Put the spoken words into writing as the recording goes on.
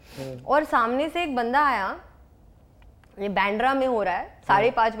और सामने से एक बंदा आया, ये बैंड्रा में हो रहा है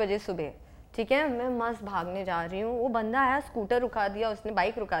 5:30 बजे सुबह, ठीक है, मैं मस्त भागने जा रही हूँ, वो बंदा आया, स्कूटर रुका दिया उसने,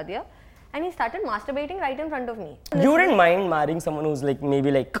 बाइक रुका दिया, and he started masturbating right in front of me. You wouldn't mind marrying someone who's like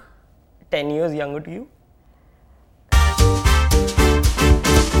maybe like 10 years younger to you?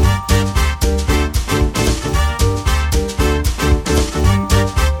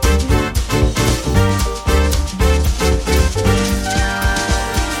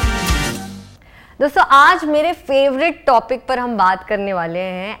 दोस्तों आज मेरे फेवरेट टॉपिक पर हम बात करने वाले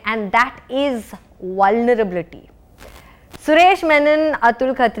हैं and that is vulnerability. Suresh Menon,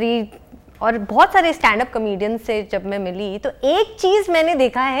 Atul Khatri और बहुत सारे स्टैंड अप कॉमेडियन से जब मैं मिली तो एक चीज मैंने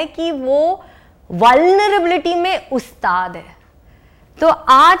देखा है कि वो वल्नरेबिलिटी में उस्ताद है। तो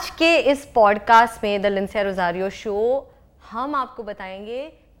आज के इस पॉडकास्ट में द लिंसिया रोजारियो शो हम आपको बताएंगे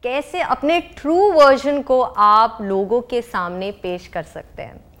कैसे अपने ट्रू वर्जन को आप लोगों के सामने पेश कर सकते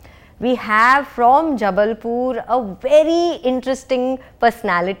हैं। We have from Jabalpur a very interesting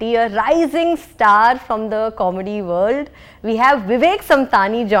personality, a rising star from the comedy world. We have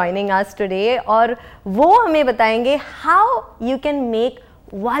VivekSamtani joining us today और वो हमें बताएंगे how you can make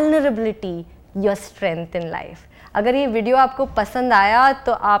vulnerability your strength in life. अगर ये वीडियो आपको पसंद आया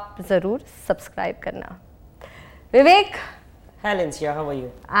तो आप ज़रूर सब्सक्राइब करना। विवेक। Hi Lincia, how are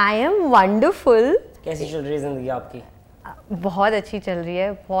you? I am wonderful. कैसी चल रही है जिंदगी आपकी? बहुत अच्छी चल रही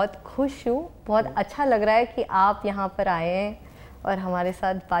है, बहुत खुश हूँ, बहुत अच्छा लग रहा है कि आप यहाँ पर आए हैं और हमारे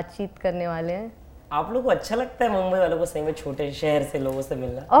साथ बातचीत करने वाले हैं। आप लोगों को अच्छा लगता है मुंबई वालों को सही में छोटे शहर से लोगों से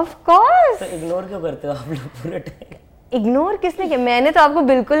मिलना? Of course. तो इग्नोर क्यों करते हो आप लोग पूरे टाइम? इग्नोर किसने किया? मैंने तो आपको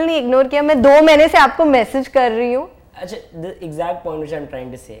बिल्कुल नहीं इग्नोर किया, मैं 2 महीने से आपको मैसेज कर रही हूँ। अच्छा, the exact point which I am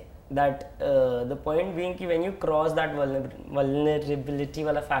trying to say that the point being कि when you cross that vulnerability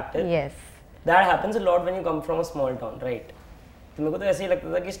वाला factor, yes, that happens a lot when you come from a small town, right? तो मेरे को तो ऐसे ही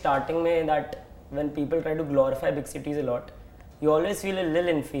लगता था कि स्टार्टिंग में that when people try to glorify big cities a lot, you always feel a little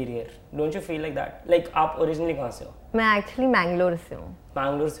inferior. Don't you feel like that? Like आप ओरिजिनली कहाँ से हो? मैं एक्चुअली मैंगलोर से हूँ।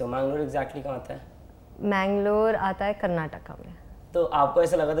 मैंगलोर से हो? मैंगलोर एग्जैक्टली कहाँ आता है? मैंगलोर आता है कर्नाटका में। तो आपको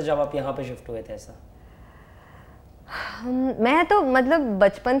ऐसा लगा था जब आप यहाँ पे शिफ्ट हुए थे ऐसा? मैं तो मतलब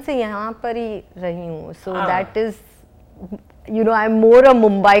बचपन से यहाँ पर ही रही हूँ, so that is you know I am more a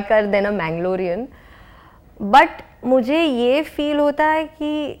Mumbaikar than a Mangalorean. But मुझे ये फील होता है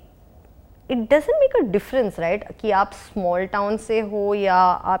कि it doesn't make a difference, right, कि आप स्मॉल टाउन से हो या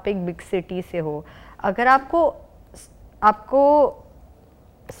आप एक बिग सिटी से हो। अगर आपको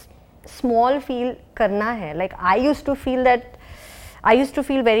स्मॉल फील करना है, like I used to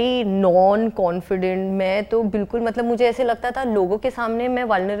feel very non confident. मैं तो बिल्कुल मतलब मुझे ऐसे लगता था लोगों के सामने मैं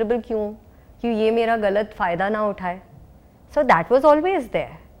वल्नरेबल क्यों ये मेरा गलत फ़ायदा ना उठाए। So that was always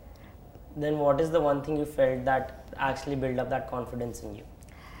there. Then what is the one thing you felt that actually built up that confidence in you?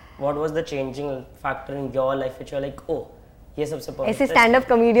 What was the changing factor in your life which you were like, oh, ये सबसे पहले ऐसे stand up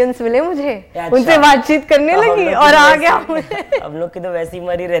comedians मिले मुझे, उनसे बातचीत करने लगी और आ गया। हम लोग की तो वैसी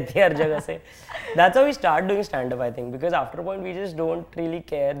मरी रहती है हर जगह से। That's how we start doing stand up, I think, because after a point we just don't really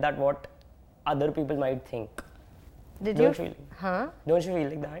care that what other people might think. Did you? हाँ? Don't you feel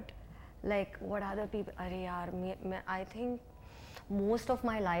like that? Like what other people? अरे यार मैं I think most of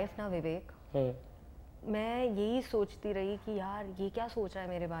my life ना विवेक, मैं यही सोचती रही कि यार ये क्या सोच रहा है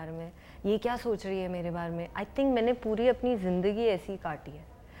मेरे बारे में, ये क्या सोच रही है मेरे बारे में। आई थिंक मैंने पूरी अपनी ज़िंदगी ऐसी काटी है।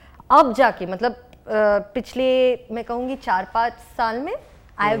 अब जाके मतलब पिछले मैं कहूँगी 4-5 साल में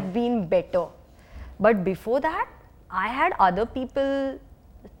I have been better, but before that I had other people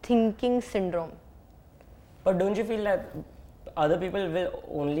thinking syndrome. But don't you feel that other people will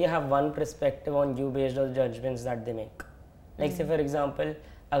only have one perspective on you based on the judgments that they make? Like say for example,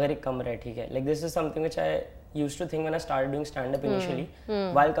 अगर एक कमरा है, ठीक है, like this is something which I used to think when I started doing stand up initially,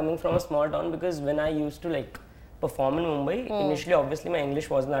 while coming from a small town, because when I used to like perform in Mumbai, initially obviously my English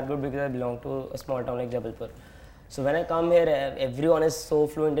wasn't that good because I belong to a small town like Jabalpur. So when I come here, everyone is so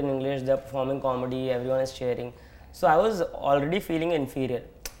fluent in English, they're performing comedy, everyone is cheering. So I was already feeling inferior.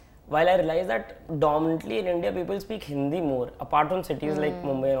 While I realized that dominantly in India people speak Hindi more, apart from cities like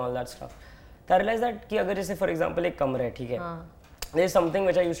Mumbai and all that stuff. I realized that कि अगर जैसे for example एक कमरा है, ठीक है, there is something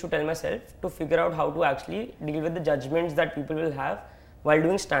which I used to tell myself to figure out how to actually deal with the judgments that people will have while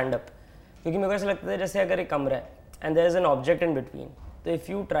doing stand up. क्योंकि मेरे को ऐसा लगता है जैसे अगर एक कमरा है and there is an object in between, so if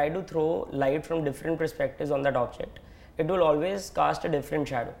you try to throw light from different perspectives on that object, it will always cast a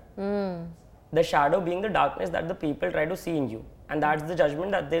different shadow. The shadow being the darkness that the people try to see in you, and that's the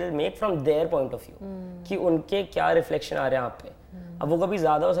judgment that they'll make from their point of view. कि उनके क्या reflection आ रहे हैं आप पे। अब वो कभी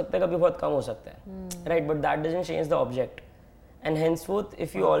ज़्यादा हो सकता है, कभी बहुत कम हो सकता है, right? But that doesn't change the object. And henceforth,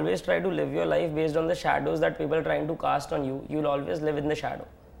 if you always try to live your life based on the shadows that people are trying to cast on you, you'll always live in the shadow.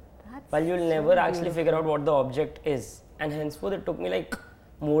 while you'll never actually figure out what the object is. And henceforth it took me like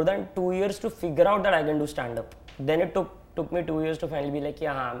more than 2 years to figure out that I can do stand up. Then it took me 2 years to finally be like,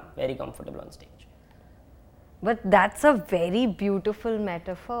 yeah, I'm very comfortable on stage. But that's a very beautiful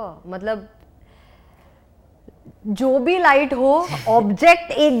metaphor. मतलब जो भी light हो,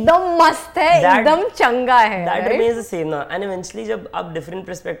 object एकदम मस्त है, एकदम चंगा है. That remains the same ना. And eventually जब आप different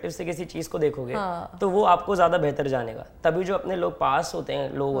perspective से किसी चीज को देखोगे, तो वो आपको ज्यादा बेहतर जानेगा. तभी जो अपने लोग पास होते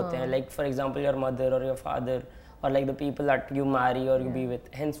हैं, लोग होते हैं, like for example your mother or your father or like the people that you marry or you be with,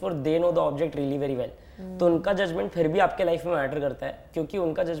 henceforth they know the object really very well. तो उनका जजमेंट फिर भी आपके लाइफ में मैटर करता है, क्योंकि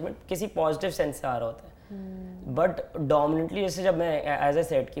उनका जजमेंट किसी पॉजिटिव सेंस से आ रहा होता है. बट डोमिनेटली जैसे जब मैं एज ए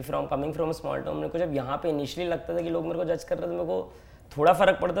सेट की from coming from small town, मेरे को जब यहाँ पे इनिशियली लगता था कि लोग मेरे को जज कर रहे थे, मेरे को थोड़ा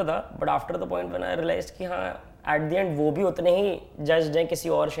फर्क पड़ता था. But after the point when I realized कि हाँ एट द एंड वो भी उतने ही जज्ड हैं किसी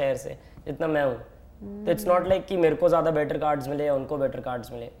और शहर से जितना मैं हूँ. तो इट्स नॉट लाइक कि मेरे को ज़्यादा बेटर कार्ड्स मिले या उनको बेटर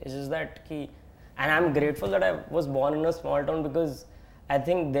कार्ड्स मिले. इट्स जस्ट दैट कि and I am grateful that I was born in a small town, because I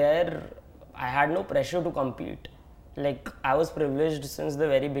think there I had no pressure to compete. Like I was privileged since the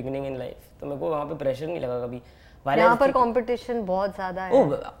very beginning in life. तो मेरे को वहाँ पे pressure नहीं लगा कभी. यहाँ पर कंपटीशन बहुत ज्यादा है.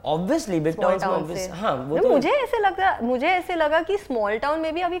 ऑब्वियसली बिग टाउन्स में ऑब्वियस. हाँ वो तो मुझे ऐसे लगा कि स्मॉल टाउन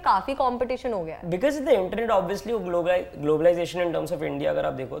में भी अभी काफी कंपटीशन हो गया है. Because the internet obviously globalization in terms of India अगर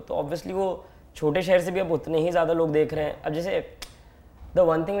आप देखो तो ऑब्वियसली वो छोटे शहर से भी अब उतने ही ज्यादा लोग देख रहे हैं. अब जैसे the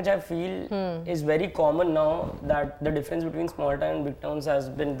one thing which I feel is very common now, that the difference between small town and big towns has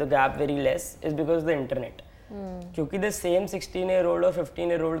been the gap very less, is because of the internet. क्योंकि the same 16-year-old or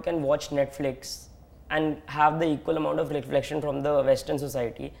 15-year-old can watch Netflix and have the equal amount of reflection from the Western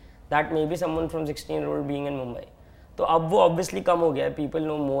society that maybe someone from 16-year-old being in Mumbai. तो अब वो obviously कम हो गया है. People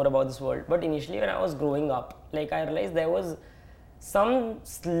know more about this world. But initially when I was growing up, like I realized there was some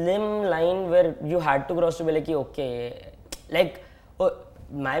slim line where you had to cross to be like, okay, like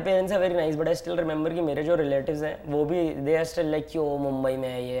my parents are very nice, but I still remember कि मेरे जो relatives हैं वो भी they are still like क्यों मुंबई में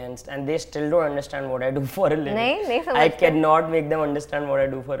है ये, and they still don't understand what I do for a living. नहीं समझते. I cannot make them understand what I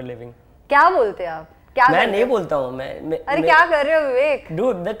do for a living. क्या बोलते आप? क्या मैं नहीं बोलता हूँ. मैं अरे क्या कर रहे हो विवेक?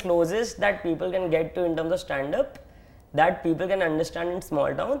 Dude, the closest that people can get to in terms of stand up that people can understand in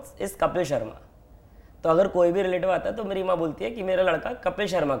small towns is Kapil Sharma. तो अगर कोई भी रिलेटिव आता है तो मेरी माँ बोलती है कि मेरा लड़का कपिल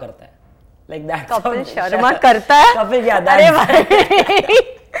शर्मा करता है. Like that. कपिल शर्मा करता है? कपिल क्या? अरे भाई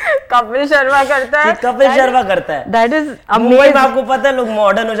कपिल शर्मा करता है? कपिल शर्मा करता है. That is amazing. मुंबई में आपको पता है लोग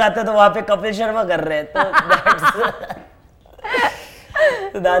मॉडर्न हो जाते हैं तो वहाँ पे कपिल शर्मा कर रहे हैं.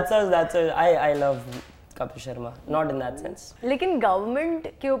 तो that's I love Kapil Sharma. Not in that sense. लेकिन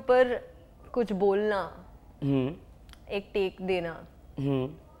गवर्नमेंट के ऊपर कुछ बोलना, एक टेक देना,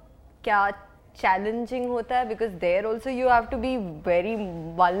 क्या चैलेंजिंग होता है? Because there also you have to be very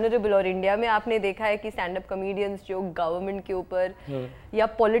vulnerable. और इंडिया में आपने देखा है कि स्टैंड अप कॉमेडियंस जो गवर्नमेंट के ऊपर या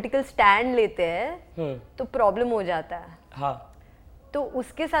पॉलिटिकल स्टैंड लेते हैं तो प्रॉब्लम हो जाता है. हाँ. तो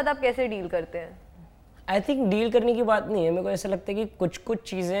उसके साथ आप कैसे डील करते हैं? आई थिंक डील करने की बात नहीं है. मेरे को ऐसा लगता है कि कुछ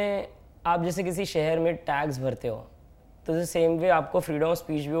चीज़ें आप जैसे किसी शहर में टैक्स भरते हो तो सेम वे आपको फ्रीडम ऑफ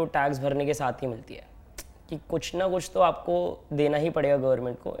स्पीच भी वो टैक्स भरने के साथ ही मिलती है. कि कुछ ना कुछ तो आपको देना ही पड़ेगा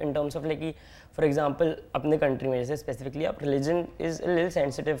गवर्नमेंट को इन टर्म्स ऑफ लाइक कि फॉर एग्जांपल अपने कंट्री में जैसे स्पेसिफिकली आप religion is a little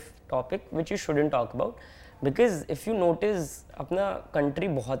sensitive topic which you shouldn't talk about, because if you notice अपना कंट्री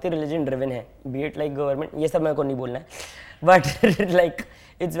बहुत ही रिलीजन ड्रिवन है. बी इट लाइक गवर्नमेंट, ये सब मेरे को नहीं बोलना है, but like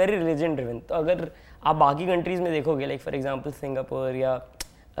it's very religion driven. तो अगर आप बाकी कंट्रीज़ में देखोगे लाइक फॉर एग्जाम्पल सिंगापुर या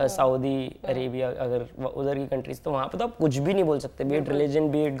सऊदी अरेबिया, अगर उधर की कंट्रीज, तो वहाँ पे तो आप कुछ भी नहीं बोल सकते, B it religion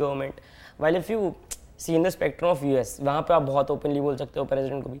B it government. While if you see in the spectrum of US, वहाँ पे आप बहुत ओपनली बोल सकते हो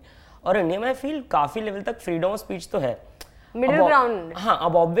प्रेसिडेंट को भी. और इंडिया में आई फील काफ़ी लेवल तक फ्रीडम ऑफ स्पीच तो है, मिडिल ग्राउंड. हाँ,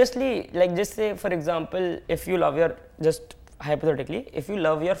 अब ऑब्वियसली लाइक जैसे for example if you love your, just hypothetically if you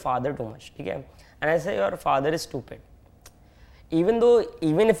love your father too much, ठीक है, एंड आई से your father is stupid,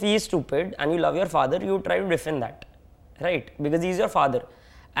 even if he is stupid and you love your father, you try to defend that, right? Because he is your father.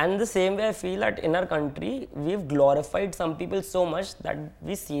 And the same way I feel that in our country we've glorified some people so much that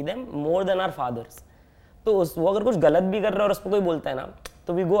we see them more than our fathers. तो वो अगर कुछ गलत भी कर रहा है और उसको कोई बोलता है ना,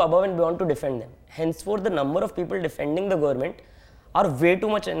 तो we go above and beyond to defend them. Henceforth the number of people defending the government are way too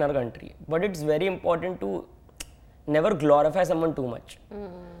much in our country. But it's very important to never glorify someone too much.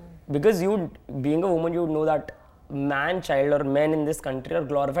 Because you, being a woman, you know that man, child or men in this country are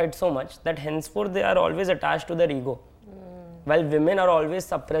glorified so much that henceforth they are always attached to their ego, while women are always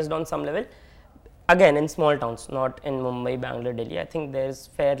suppressed on some level. Again, in small towns, not in Mumbai, Bangalore, Delhi, I think there is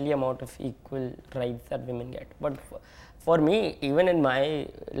fairly amount of equal rights that women get. But for me, even in my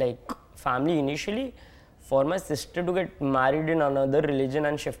like family initially, for my sister to get married in another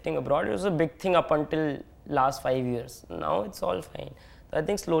religion and shifting abroad, it was a big thing up until last 5 years. Now it's all fine. I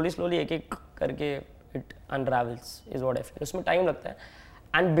think slowly एक एक करके it अनरावल्स is what I feel. उसमें time लगता है,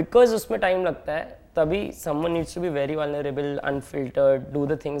 and because उसमें time लगता है तभी someone needs to be very vulnerable, unfiltered, do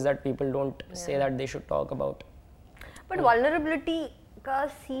the things that people don't say that they should talk about. But vulnerability का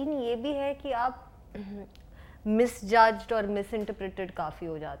सीन ये भी है कि आप misjudged और misinterpreted काफ़ी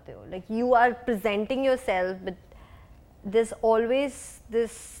हो जाते हो. Like you are presenting yourself, but there's always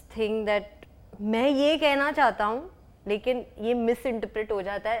this thing that मैं ये कहना चाहता हूँ लेकिन ये misinterpret हो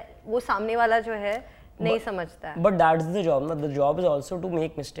जाता है, वो सामने वाला जो है नहीं समझता है. But that's the job, ना. The job is also to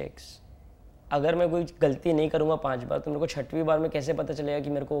make mistakes. अगर मैं कोई गलती नहीं करूँगा 5 बार तो मेरे को 6वीं बार में कैसे पता चलेगा कि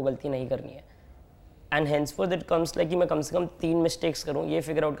मेरे को वो गलती नहीं करनी है. And henceforth it comes like कि मैं कम से कम 3 मिस्टेक्स करूँ ये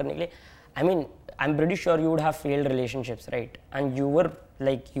फिगर आउट करने के लिए. I mean I am pretty sure you would have failed relationships, right? And you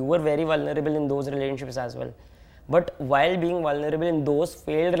were very vulnerable in those relationships as well. But while being vulnerable in those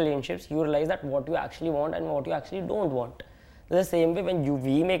failed relationships, you realize that what you actually want and what you actually don't want. The same way when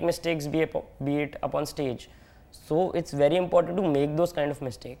we make mistakes, be it up on stage. So it's very important to make those kind of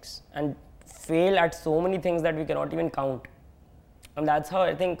mistakes and fail at so many things that we cannot even count. And that's how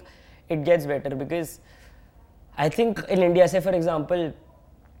I think it gets better, because I think in India, say for example,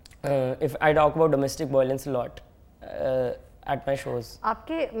 if I talk about domestic violence a lot at my shows.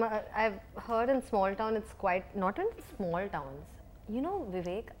 I've heard in small town it's quite, not in small towns. You know,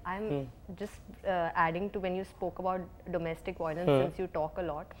 Vivek, I'm just adding to when you spoke about domestic violence, since you talk a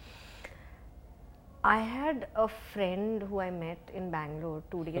lot. I had a friend who I met in Bangalore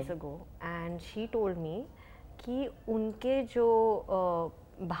 2 days ago, and she told me कि उनके जो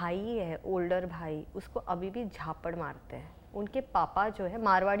भाई है, older भाई, उसको अभी भी झापड़ मारते हैं. उनके पापा जो है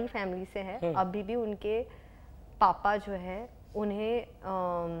मारवाड़ी फैमिली से है, अभी भी उनके पापा जो है उन्हें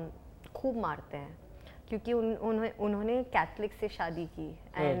खूब मारते हैं क्योंकि उन्होंने कैथलिक से शादी की,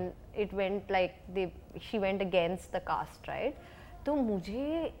 and it went like she went against the cast, right? तो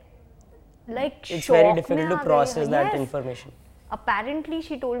मुझे it's very difficult to process that information. Apparently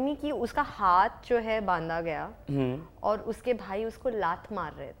she told me कि उसका हाथ जो है बांधा गया और उसके भाई उसको लात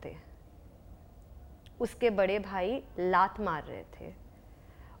मार रहे थे, उसके बड़े भाई लात मार रहे थे,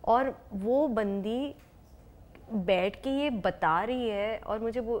 और वो बंदी बैठ के ये बता रही है और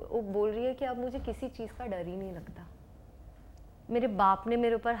मुझे वो बोल रही है कि अब मुझे किसी चीज़ का डर ही नहीं लगता. मेरे बाप ने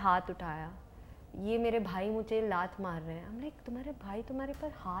मेरे ऊपर हाथ उठाया, ये मेरे भाई मुझे लात मार रहे हैं. हम लाइक, तुम्हारे भाई तुम्हारे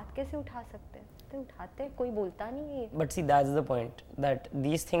पर हाथ कैसे उठा सकते हैं? तो उठाते हैं, कोई बोलता नहीं है. But see, that's the point, that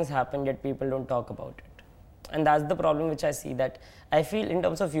these things happen yet people don't talk about it. And that's the problem which I see, that I feel in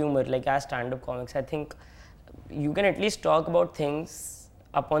terms of humor, like as stand-up comics, I think you can at least talk about things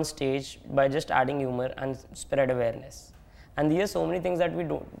up on stage by just adding humor and spread awareness. And these are so many things that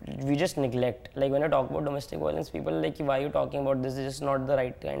we just neglect. Like when I talk about domestic violence, people are like, why are you talking about this? This is just not the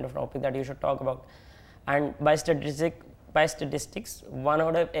right kind of topic that you should talk about. And by statistics, 1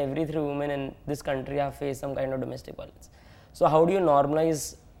 out of every 3 women in this country have faced some kind of domestic violence. So how do you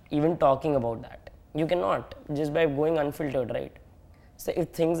normalize even talking about that? You cannot, just by going unfiltered, right? So if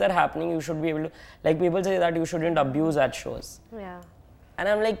things are happening, you should be able to, like people say that you shouldn't abuse at shows. Yeah. And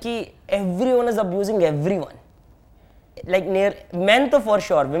I'm like, everyone is abusing everyone. Like near men तो for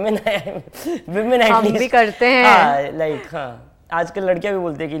sure, women at least हम भी करते हैं. like आजकल लड़कियां भी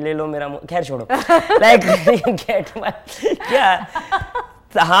बोलती है कि ले लो मेरा, खैर छोड़ो. Like get my क्या,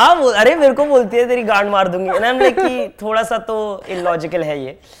 हाँ अरे मेरे को बोलती है तेरी गांड मार दूंगी. And I'm like कि थोड़ा सा तो illogical है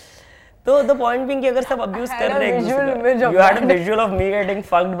ये. तो the point being कि अगर सब abuse कर रहे हैं, you had a visual of me getting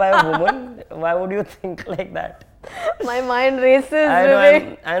fucked by a woman. Why would you think like that? My mind races.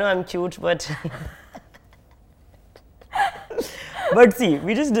 I know I'm cute, but but see,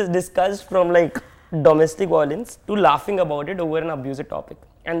 we just discussed from like domestic violence to laughing about it over an abusive topic,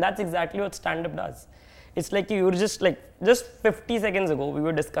 and that's exactly what stand-up does. It's like you were just 50 seconds ago we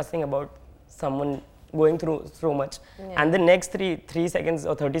were discussing about someone going through so much, and the next 3 seconds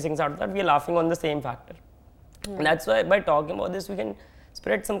or 30 seconds out of that we are laughing on the same factor. And that's why by talking about this we can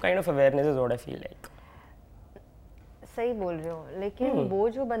spread some kind of awareness, is what I feel like. सही बोल रहे हो, लेकिन वो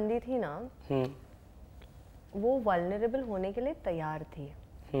जो बंदी थी ना, वो वल्नरेबल होने के लिए तैयार थी.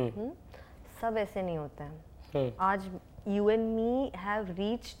 सब ऐसे नहीं होता है. आज you and me have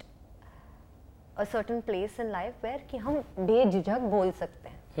reached a certain place in life where कि हम बेझिझक बोल सकते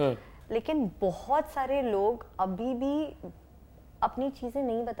हैं, लेकिन बहुत सारे लोग अभी भी अपनी चीज़ें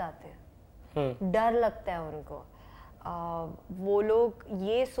नहीं बताते. डर लगता है उनको. वो लोग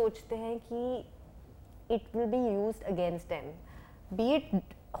ये सोचते हैं कि it will be used against them, be it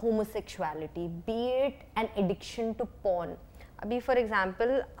homosexuality, be it an addiction to porn. Abhi for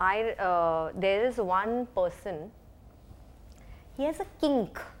example, there is one person, he has a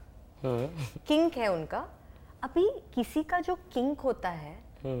kink. Kink है उनका. अभी किसी का जो किंक होता है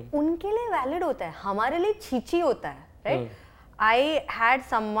उनके लिए वैलिड होता है, हमारे लिए छीछी होता है, right? I had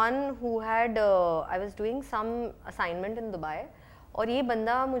someone who had I was doing some assignment in Dubai और ये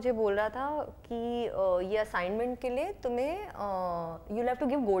बंदा मुझे बोल रहा था कि ये असाइनमेंट के लिए तुम्हें you have to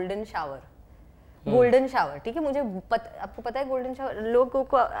give golden shower. Golden shower, ठीक है? मुझे आपको पता है गोल्डन शावर? लोगों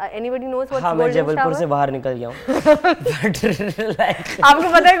को anybody knows what's golden shower? मैं जबलपुर से बाहर निकल गया हूँ। आपको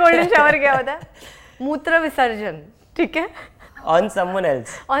पता है गोल्डन शावर क्या होता है? मूत्र विसर्जन, ठीक है? On someone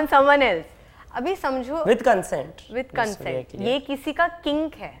else. On someone else. अभी समझो with consent. With consent. ये किसी का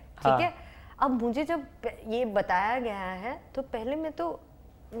किंक है, ठीक है? अब मुझे जब ये बताया गया है तो पहले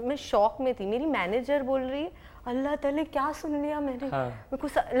मैं शॉक में थी। मेरी मैनेजर बोल रही है अल्लाह ताला क्या सुन लिया मैंने। मेरे को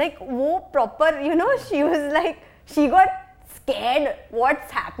लाइक वो proper you know she was like she got scared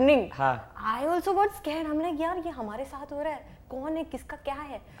what's happening. I also got scared. I'm like यार ये हमारे साथ हो रहा है, कौन है, किसका क्या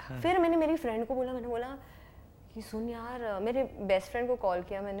है? फिर मैंने मेरी फ्रेंड को बोला, मैंने बोला कि सुन यार, मेरे बेस्ट फ्रेंड को कॉल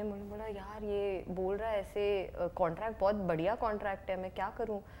किया मैंने बोला यार ये बोल रहा है ऐसे कॉन्ट्रैक्ट बहुत बढ़िया कॉन्ट्रैक्ट है, मैं क्या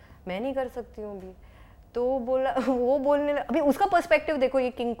करूं, मैं नहीं कर सकती हूँ अभी। तो बोला वो बोलने अभी उसका पर्सपेक्टिव देखो ये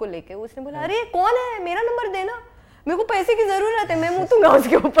किंग को लेके, उसने बोला अरे कौन है, मेरा नंबर देना, मेरे को पैसे की जरूरत है, मैं मूतूंगा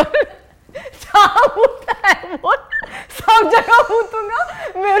उसके ऊपर। सब जगह मूतूंगा,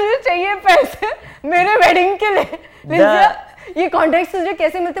 मुझे चाहिए पैसे मेरे वेडिंग के लिए। ये कॉन्टैक्ट्स तुझे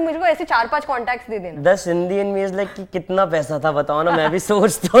कैसे मिलते? मुझे को ऐसे 4-5 कॉन्टैक्ट्स दे देना। 10 हिंदी इन मींस लाइक कि कितना पैसा था बताओ ना, मैं भी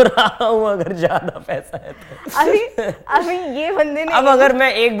सोच तो रहा हूँ अगर ज्यादा पैसा है तो। अभी ये बंदे ने अब अगर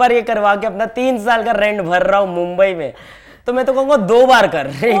मैं एक बार ये करवा के अपना 3 साल का रेंट भर रहा हूँ मुंबई में, तो मैं तो कहूँगा 2 बार कर,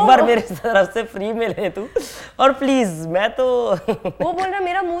 एक बार मेरे तरफ से फ्री में ले तू, और प्लीज मैं तो वो बोल रहा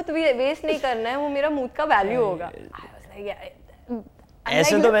मेरा मूत वेस्ट नहीं करना है, वो मेरा मूत का वैल्यू होगा।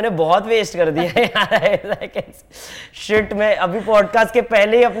 ऐसे तो मैंने बहुत वेस्ट कर दिया है यार। शिट, मैं अभी पॉडकास्ट के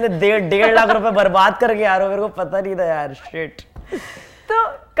पहले ही अपने 1.5 लाख रुपए बर्बाद करके आ रहा हूँ, मेरे को पता नहीं था यार। शिट। तो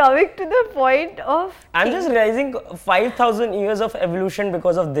coming to the point of I'm just realizing 5,000 years of evolution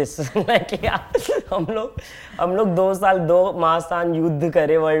because of this. like हम लोग 2 साल 2 महासान युद्ध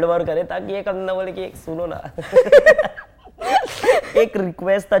करे, वर्ल्ड वॉर करे, ताकि एक बंदा बोले कि एक सुनो ना। एक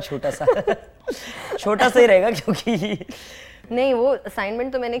रिक्वेस्ट था छोटा सा ही रहेगा, क्योंकि नहीं वो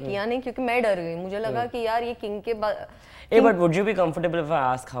असाइनमेंट तो मैंने किया नहीं क्योंकि मैं डर गई, मुझे लगा कि यार ये किंग के बाद। But would you be comfortable if I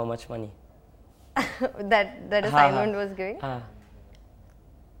ask how much money that assignment was giving?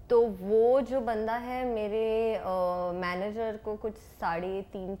 तो वो जो बंदा है मेरे मैनेजर को कुछ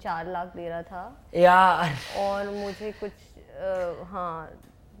 3.5-4 लाख दे रहा था यार, और मुझे कुछ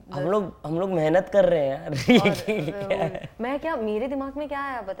हम लोग मेहनत कर रहे हैं यार। मैं क्या, मेरे दिमाग में क्या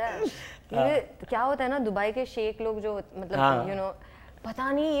आया पता है? ये क्या होता है ना, दुबई के शेख लोग जो मतलब यू नो,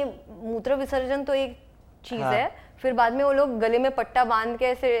 पता नहीं, ये मूत्र विसर्जन तो एक चीज है, फिर बाद में वो लोग गले में पट्टा बांध के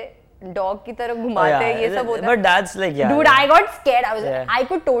ऐसे डॉग की तरह घुमाते हैं, ये सब होता है। But that's like yeah. Dude, I got scared. I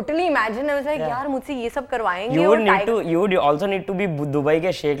could totally imagine. I was like, यार मुझसे ये सब करवाएंगे। You would also need to be Dubai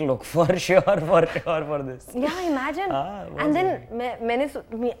के शेख लोग for sure for this. Yeah, imagine. And then मैंने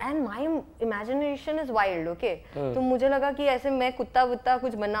and my imagination is wild, okay? तो मुझे लगा कि ऐसे मैं कुत्ता वुत्ता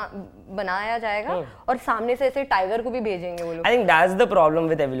कुछ बनाया जाएगा और सामने से ऐसे टाइगर को भी भेजेंगे वो लोग। I think that's the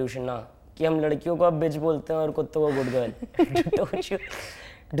problem with evolution ना, कि हम लड़कियों को अब बिच बोलते हैं और कुत्तों को good girl.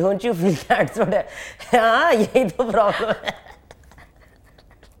 Don't you feel that sort of? हाँ, यही तो problem है।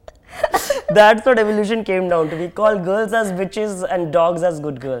 That's what evolution came down to. We call girls as bitches and dogs as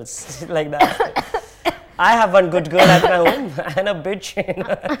good girls, like that. I have one good girl at my home and a bitch.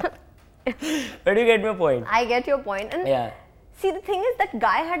 Where do you get my point? I get your point. And yeah. See, the thing is that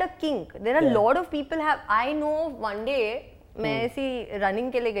guy had a kink. There are a lot of people have. I know one day मैं ऐसी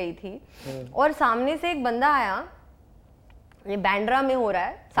running के लिए गई थी और सामने से एक बंदा आया, ये बैंड्रा में हो रहा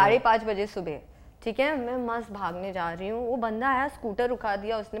है 5:30 बजे सुबह, ठीक है, मैं मस्त भागने जा रही हूँ, वो बंदा आया, स्कूटर रुका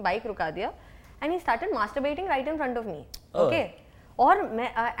दिया उसने, बाइक रुका दिया, and he started masturbating right in front of me, okay. और मैं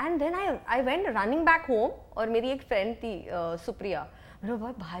and then I went running back home, और मेरी एक फ्रेंड थी सुप्रिया, मेरे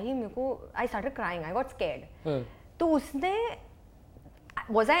भाई मेरे को I started crying, I got scared. तो उसने,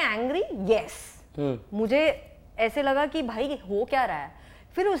 वाज आई एंग्री? यस, मुझे ऐसे लगा कि भाई हो क्या रहा है।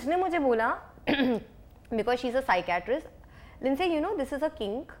 फिर उसने मुझे बोला, because she is a psychiatrist, Lindsay, you know, this is a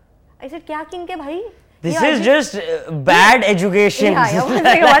kink. I said, क्या kink है भाई? This is just bad education. Yeah,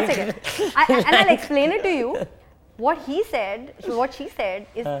 one second. And I'll explain it to you. What she said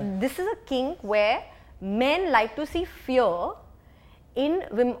is, this is a kink where men like to see fear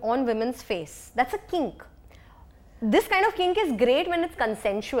on women's face. That's a kink. This kind of kink is great when it's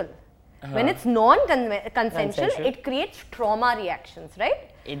consensual. When it's non-consensual, it creates trauma reactions, right?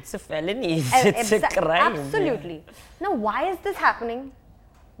 It's a felony. It's a crime. Absolutely. Now, why is this happening?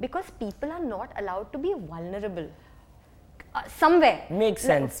 Because people are not allowed to be vulnerable. Somewhere. Makes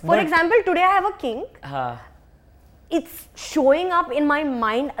sense. For example, today I have a kink. हाँ. It's showing up in my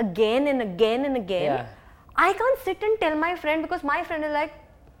mind again and again and again. Yeah. I can't sit and tell my friend because my friend is like,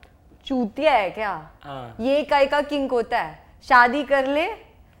 चूतिया है क्या? हाँ. ये काय का kink होता है? शादी कर ले.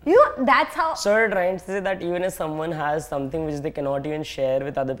 You know, that's how. So you're trying to say that even if someone has something which they cannot even share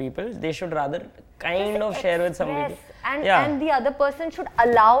with other people, they should rather kind of share with somebody. And the other person should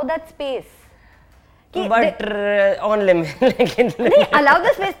allow that space. But on limit. नहीं, allow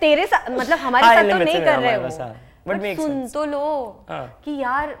the space. तेरे साथ मतलब हमारे साथ तो नहीं कर रहे हो. But सुन तो लो कि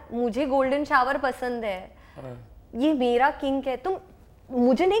यार मुझे golden shower पसंद है. ये मेरा kink है. तुम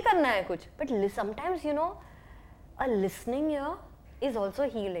मुझे नहीं करना है कुछ. But sometimes you know, a listening ear is also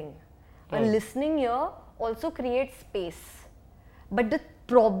healing. A listening ear also creates space. But the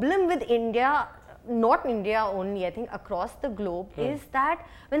problem with India, not India only, I think across the globe, is that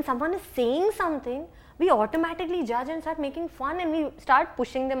when someone is saying something, we automatically judge and start making fun and we start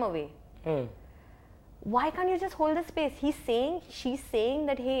pushing them away. Why can't you just hold the space? She's saying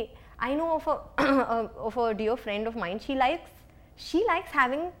that, hey, I know of a dear friend of mine, she likes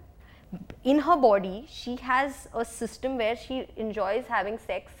having, in her body, she has a system where she enjoys having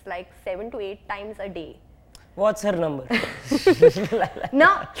sex like 7 to 8 times a day. What's her number?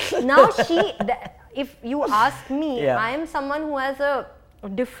 Now if you ask me, I am someone who has a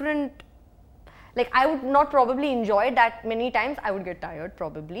different, like I would not probably enjoy that many times. I would get tired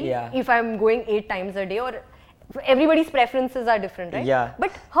probably if I'm going 8 times a day, or everybody's preferences are different, right? Yeah.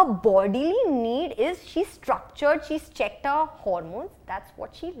 But her bodily need is, she's structured, she's checked her hormones, that's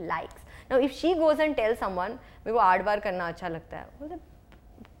what she likes. Now if she goes and tells someone, मेरे को 8 बार करना अच्छा लगता है, बोले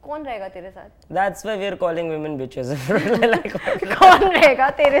कौन रहेगा तेरे साथ? That's why we're calling women bitches. कौन रहेगा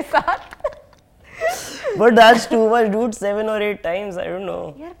तेरे साथ? But that's too much, dude. 7 or 8 times, I don't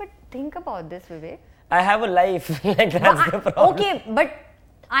know. Yeah, but think about this, Vivek. I have a life. Like that's the problem. Okay, but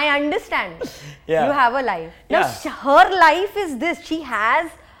I understand. You have a life. Yeah. Now her life is this. She has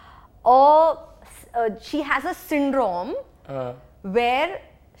a syndrome where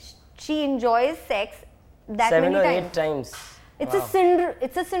she enjoys sex that 7 many or times. 8 times. It's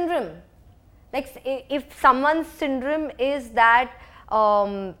a syndrome. Like if someone's syndrome is that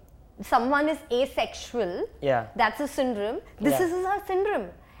someone is asexual, that's a syndrome. This is a syndrome.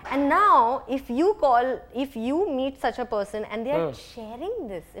 And now if you meet such a person and they are sharing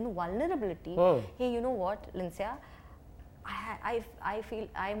this in vulnerability, hey, you know what, Lincia, I feel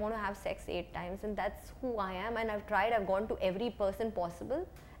I want to have sex 8 times and that's who I am, and I've gone to every person possible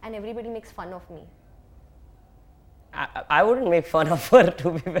and everybody makes fun of me. I wouldn't make fun of her,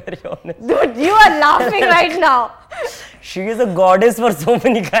 to be very honest. Dude, you are laughing right now. She is a goddess for so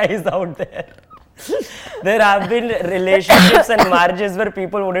many guys out there. There have been relationships and marriages where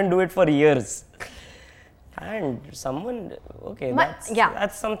people wouldn't do it for years. And someone,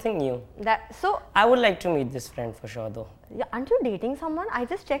 that's something new. I would like to meet this friend for sure though. Yeah, aren't you dating someone? I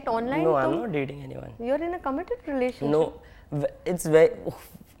just checked online. No, I'm not dating anyone. You're in a committed relationship. No, it's very...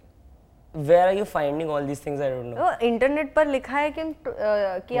 Where are you finding all these things? I don't know. Internet पर लिखा है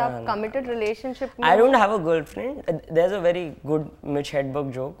कि आप committed relationship में. I don't have a girlfriend. There's a very good Mitch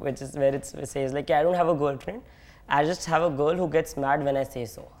Hedberg joke, which is where it says like, I don't have a girlfriend. I just have a girl who gets mad when I say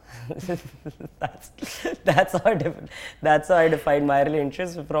so. That's how I define my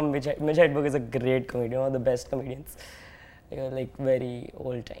relationship from Mitch Hedberg is a great comedian, one of the best comedians. Like very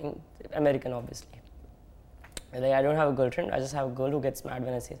old time, American obviously. Like I don't have a girlfriend, I just have a girl who gets mad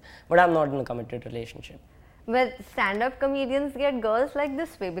when I say, but I'm not in a committed relationship. Well, stand-up comedians get girls like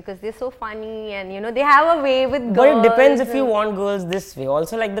this way because they're so funny and they have a way with girls. But it depends if you want girls this way.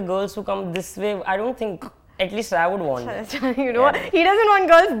 Also, like the girls who come this way, I don't think, at least I would want them. He doesn't want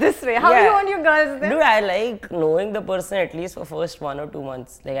girls this way. How do you want your girls then? Dude, I like knowing the person at least for first 1 or 2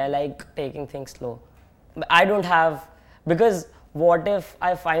 months. Like I like taking things slow. I don't have, because what if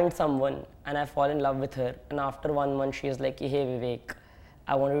I find someone and I fall in love with her and after 1 month she is like, hey Vivek,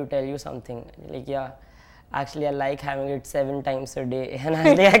 I wanted to tell you something. Like, yeah, actually I like having it 7 times a day and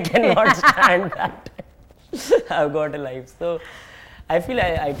actually I cannot stand that. I've got a life. So I feel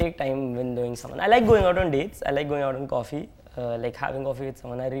I take time when doing someone. I like going out on dates. I like going out on coffee, like having coffee with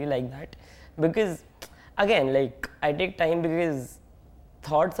someone. I really like that because again, like I take time because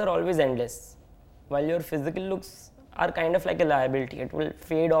thoughts are always endless. While your physical looks are kind of like a liability, it will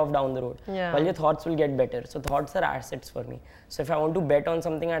fade off down the road. Yeah. While your thoughts will get better. So thoughts are assets for me. So if I want to bet on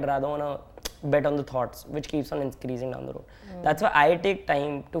something, I'd rather want to bet on the thoughts, which keeps on increasing down the road. That's why I take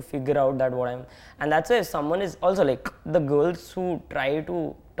time to figure out that what I'm, and that's why if someone is also like the girls who try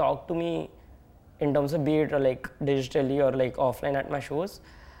to talk to me in terms of be it or like digitally or like offline at my shows,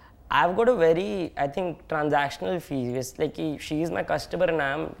 I've got a very, I think, transactional fee. It's like she is my customer and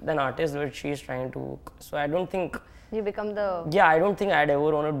I'm an artist that she is trying to work. So I don't think... You become the... Yeah, I don't think I'd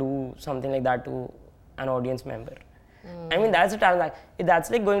ever want to do something like that to an audience member. I mean, that's a transaction. That's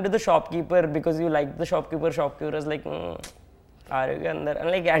like going to the shopkeeper because you like the shopkeeper. Shopkeeper is like, and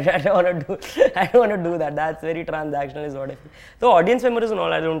like, I don't want to do that. That's very transactional is what I feel. The audience members and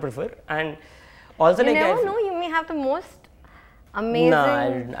all I don't prefer. And also You like... never know, you may have the most amazing...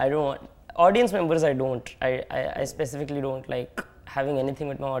 Nah, I don't want... Audience members I don't. I specifically don't like having anything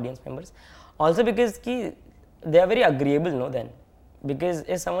with my audience members. Also because they are very agreeable, no then. Because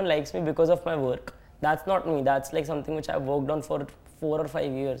if someone likes me because of my work, that's not me. That's like something which I've worked on for 4 or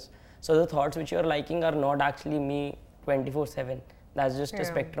 5 years. So the thoughts which you're liking are not actually me 24/7. That's just a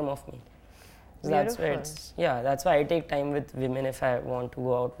spectrum of me. So that's why that's why I take time with women. If I want to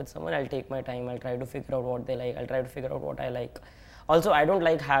go out with someone, I'll take my time. I'll try to figure out what they like. I'll try to figure out what I like. Also, I don't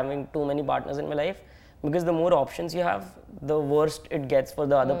like having too many partners in my life because the more options you have, the worse it gets for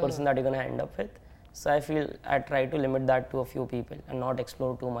the other person that you're gonna end up with. So I feel I try to limit that to a few people and not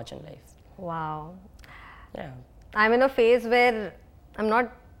explore too much in life. Wow. Yeah. I'm in a phase where I'm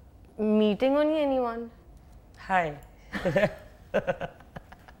not meeting only anyone. Hi.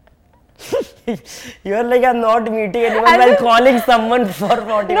 You're like, I'm not meeting anyone while calling someone for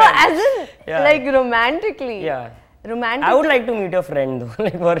 40 No, minutes. as in like romantically. Yeah. Romantic. I would like to meet your friend though,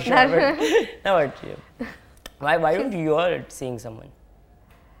 like for sure. But why don't you are seeing someone?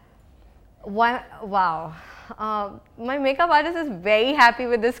 Why? Wow. My makeup artist is very happy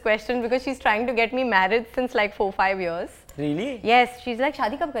with this question because she's trying to get me married since like 4-5 years. Really? Yes, she's like,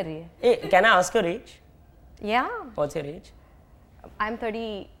 शादी कब कर रही है? Hey, can I ask your age? Yeah. What's your age? I'm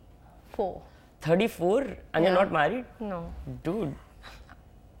 34. 34 and you're not married? No. Dude,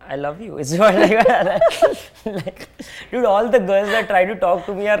 I love you. It's not like, dude, all the girls that try to talk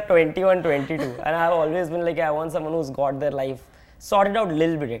to me are 21, 22. And I've always been like, I want someone who's got their life sorted out a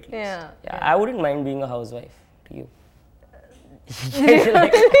little bit at least. Yeah. I wouldn't mind being a housewife to you.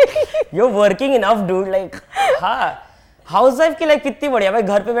 Like, you're working enough, dude. Like, हाँ, housewife की like कितनी बढ़िया भाई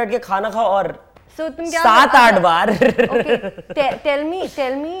घर पे बैठ के खाना खाओ और So तुम क्या 7-8 बार. Okay, tell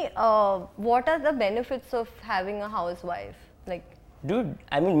me, what are the benefits of having a housewife? Like, dude,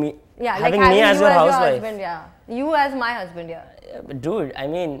 I mean having me as your housewife. Husband, yeah. You as my husband, yeah. Dude, I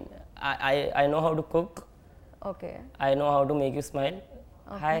mean, I know how to cook. Okay. I know how to make you smile.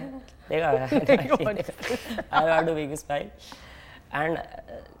 Hi. I know how to make you smile. And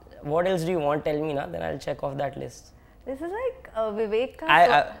what else do you want? Tell me, na. Then I'll check off that list. This is like Vivek ka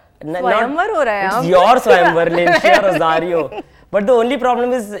Swayamvar ho raha hai. It's your Swayamvar, Linshia Rosario. But the only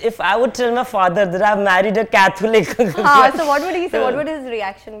problem is if I would tell my father that I've married a Catholic. So what would he say? What would his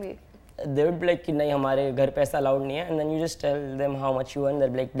reaction be? They would be like, nahi, hamare ghar pe aisa allowed nahi hai. And then you just tell them how much you earn. They'll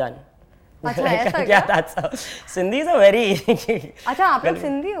be like, done. अच्छा, yeah, that's how. Sindhis are very. अच्छा, आप लोग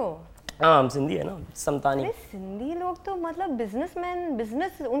सिंधी हो? हाँ, हम सिंधी है ना, समतानी. अरे सिंधी लोग तो मतलब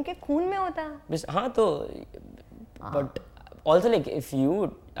बिजनेस उनके खून में होता है. हाँ तो, but also like if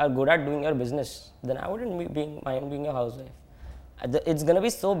you are good at doing your business, then I wouldn't mind being a housewife. It's gonna be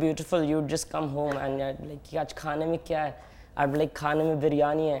so beautiful. You just come home and you're like, आज खाने में क्या है? I'd be like, खाने में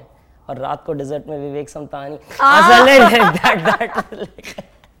बिरयानी है और रात को dessert में विवेक समतानी. That.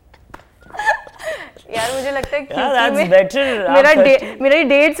 यार मुझे लगता है मेरा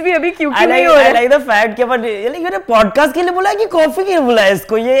डेट्स भी अभी क्योंकि नहीं हो रहा है. I like the fact कि अपन ये मैंने पॉडकास्ट के लिए बोला कि कॉफी के लिए बोला है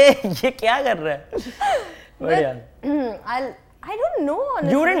इसको ये क्या कर रहा है? But I don't know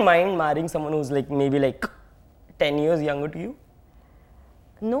honestly. You wouldn't mind marrying someone who's like maybe like 10 years younger to you?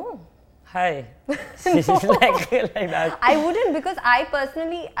 No. Hi. No. like that. I wouldn't because I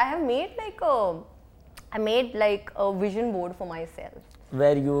personally have made like a vision board for myself.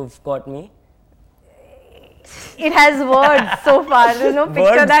 Where you've got me? It has words so far. There's no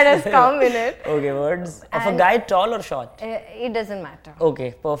picture that has come in it. Okay, words. Of a guy tall or short? It doesn't matter.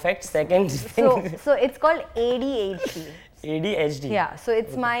 Okay, perfect. Second thing. So it's called ADHD. ADHD. Yeah, so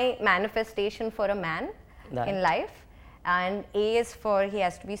it's my manifestation for a man in life. And A is for he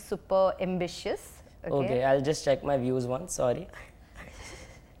has to be super ambitious. Okay, I'll just check my views once. Sorry.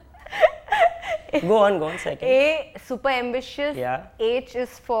 Go on, second. A, super ambitious. Yeah. H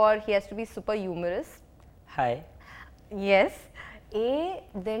is for he has to be super humorous. Hi. Yes. A,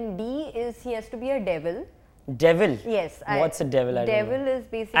 then D is he has to be a devil. Devil? Yes. What's a devil? Devil is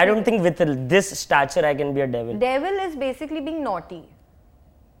basically... I don't think with this stature I can be a devil. Devil is basically being naughty.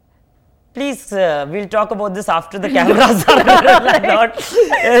 Please, we'll talk about this after the cameras are not.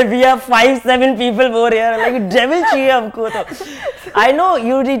 We have 5-7 people over here. Like, devil चाहिए हमको तो. I know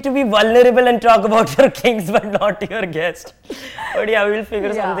you need to be vulnerable and talk about your kings, but not your guest. But yeah, we'll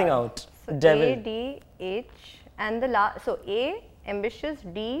figure something out. So Devil. A, D, H, and the last. So A, ambitious,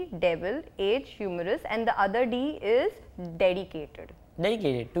 D, devil, H, humorous, and the other D is dedicated.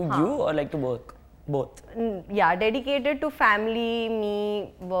 Dedicated to you or like to work? Both. Yeah, dedicated to family,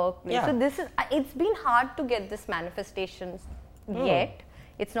 me, work. Yeah. So this is, it's been hard to get this manifestations yet.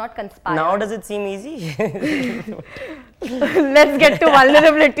 It's not conspired. Now does it seem easy? Let's get to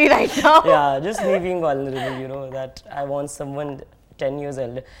vulnerability right now. Yeah, just me being vulnerable, you know, that I want someone 10 years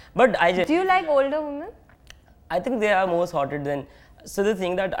older. But I just... Do you like older women? I think they are more sorted than... So the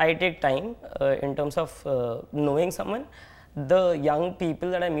thing that I take time in terms of knowing someone, the young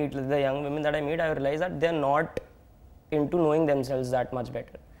people that I meet, the young women that I meet, I realize that they're not into knowing themselves that much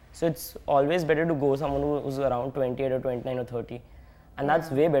better. So it's always better to go someone who's around 28 or 29 or 30. And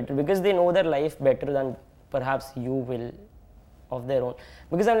that's way better because they know their life better than perhaps you will of their own.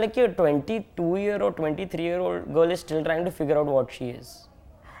 Because I'm like, your 22-year or 23-year-old girl is still trying to figure out what she is.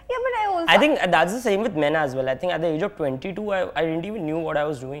 Yeah, but I think that's the same with men as well. I think at the age of 22, I didn't even knew what I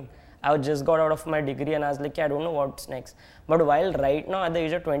was doing. I just got out of my degree and I was like, I don't know what's next. But while right now at the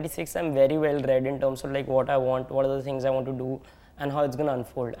age of 26, I'm very well read in terms of like what I want, what are the things I want to do and how it's going to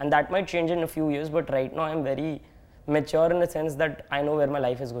unfold. And that might change in a few years, but right now I'm very mature in the sense that I know where my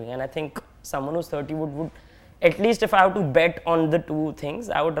life is going. And I think someone who's 30 would at least if I have to bet on the two things,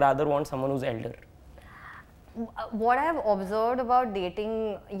 I would rather want someone who's elder. What I have observed about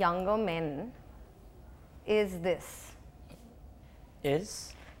dating younger men is this.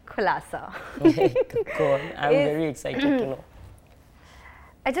 Is? Khulasa. Go on. I'm very excited to know.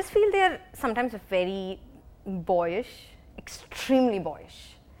 I just feel they're sometimes very boyish, extremely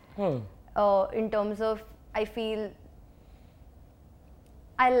boyish. In terms of, I feel,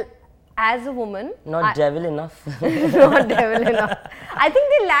 as a woman... Not devil enough. Not devil enough. I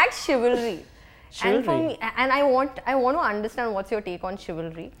think they lack chivalry. And for me, and I want to understand what's your take on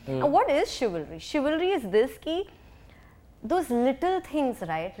chivalry. And what is chivalry? Chivalry is this key. Those little things,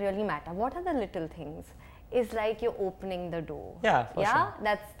 right, really matter. What are the little things? It's like you're opening the door. Yeah, for sure.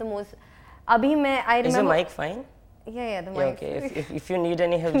 That's the most. I remember. Is the mic fine? Yeah, the mic. Okay, if you need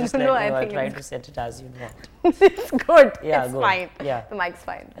any help, just let me know. I'll try to set it as you want. It's good. Yeah, it's good. fine. Yeah. The mic's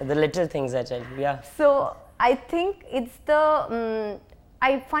fine. The little things I tell you, yeah. So, I think it's the,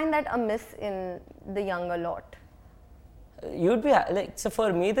 I find that a miss in the younger lot. You'd be, like, so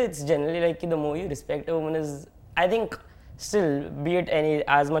for me, it's generally like the more you respect a woman is, I think, still, be it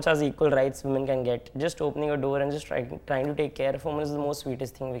as much as equal rights women can get, just opening a door and just trying to take care of a woman is the most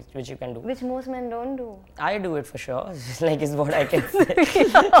sweetest thing which you can do. Which most men don't do. I do it for sure, like is what I can say.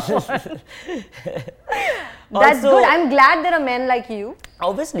 That's good. I'm glad there are men like you.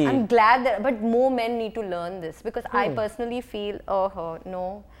 Obviously. I'm glad that, but more men need to learn this because I personally feel,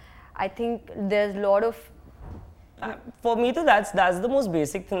 no, I think there's a lot of... For me, too, that's the most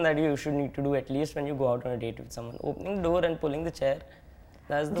basic thing that you should need to do at least when you go out on a date with someone. Opening the door and pulling the chair.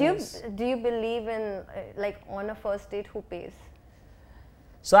 That's the most. Do you believe in like on a first date who pays?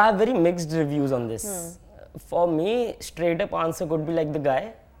 So I have very mixed reviews on this. For me, straight up answer could be like the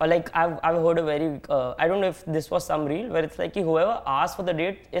guy. Or like I've heard a very I don't know if this was some reel where it's like whoever asks for the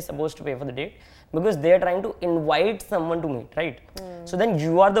date is supposed to pay for the date because they are trying to invite someone to meet, right? So then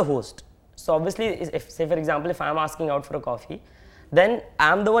you are the host. So obviously, if say for example, if I'm asking out for a coffee, then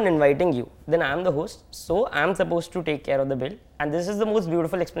I'm the one inviting you. Then I'm the host, so I'm supposed to take care of the bill. And this is the most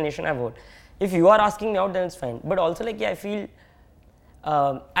beautiful explanation I've heard. If you are asking me out, then it's fine. But also, like, yeah, I feel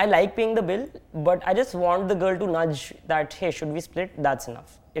I like paying the bill, but I just want the girl to nudge that, hey, should we split? That's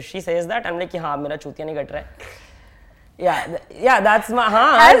enough. If she says that, I'm like, हाँ, मेरा चूतिया नहीं cut रहा है. Yeah, that's my.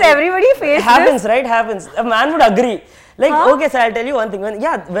 Has everybody faced happens, right? Happens. A man would agree. Like, okay, so I'll tell you one thing.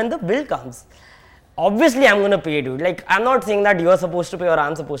 When the bill comes, obviously I'm gonna pay, dude. Like, I'm not saying that you're supposed to pay or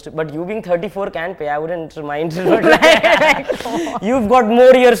I'm supposed to, but you being 34 can pay. I wouldn't mind. You've got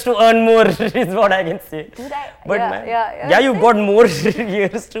more years to earn more, is what I can say. But you've got more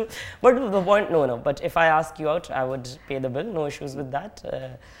years to. But the point, no. But if I ask you out, I would pay the bill. No issues with that.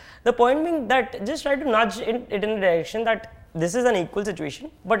 The point being that just try to nudge it in a direction that this is an equal situation,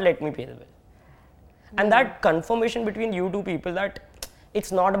 but let me pay the bill. And that confirmation between you two people that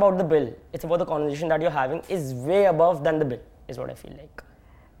it's not about the bill, it's about the conversation that you're having is way above than the bill, is what I feel like.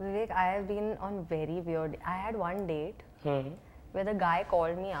 Vivek, I have been on very weird. I had one date where the guy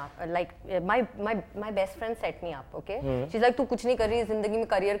called me up. Like my best friend set me up. Okay, she's like, तू कुछ नहीं कर रही है जिंदगी में,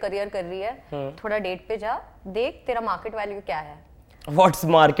 career कर रही है. थोड़ा date पे जा, देख तेरा market value क्या है. What's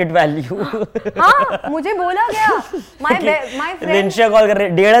market value? हाँ मुझे बोला गया my friend लिंशा कॉल कर रहे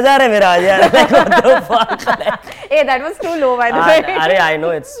 1,500 है मेरा आज यार like what the fuck like hey that was too low by the way अरे I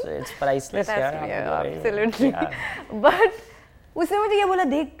know it's priceless यार absolutely but उसने मुझे ये बोला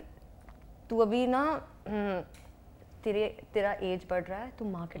देख तू अभी ना तेरा एज बढ़ रहा है तू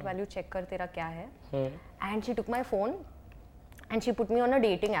मार्केट वैल्यू चेक कर तेरा क्या है and she took my phone and she put me on a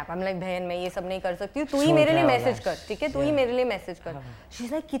dating app I am like बहन मैं ये सब नहीं कर सकती हूँ तू ही मेरे लिए मैसेज कर ठीक है तू ही मेरे लिए मैसेज कर शी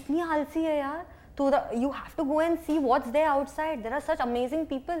इज लाइक कितनी आलसी है यार तो you have to go and see what's there outside there are such amazing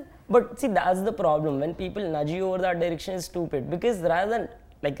people but see that's the problem when people nudge you over that direction is stupid because rather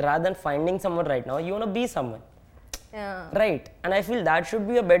than finding someone right now you want to be someone right and I feel that should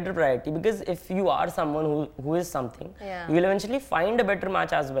be a better priority because if you are someone who is something you will eventually find a better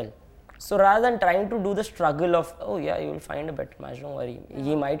match as well. So rather than trying to do the struggle of you will find a better match, don't worry.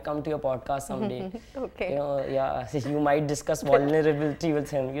 He might come to your podcast someday. Okay. You might discuss vulnerability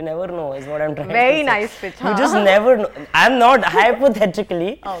with him. You never know, is what I'm trying to say. Very nice pitch. You just never know. I'm not hypothetically.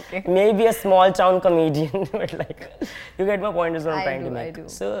 Okay. Maybe a small town comedian, but you get my point. Is what I'm trying to make. I do.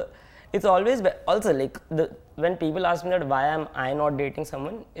 So it's always also when people ask me that why am I not dating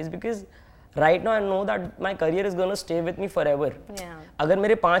someone is because. Right now I know that my career is going to stay with me forever. अगर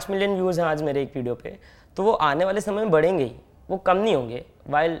मेरे 5 million views हैं आज मेरे एक video पे तो वो आने वाले समय में बढ़ेंगे ही वो कम नहीं होंगे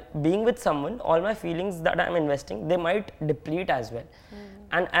while being with someone all my feelings that I'm investing they might deplete as well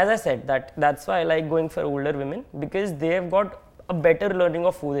and as I said that's why I like going for older women because they have got a better learning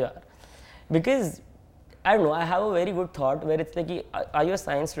of who they are because I don't know I have a very good thought where it's like are you a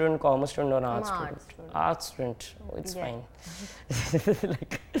science student commerce student or arts student arts student it's fine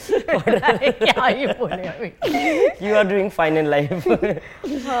you are doing fine in life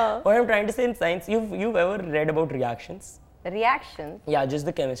what I'm trying to say in science you've ever read about reactions yeah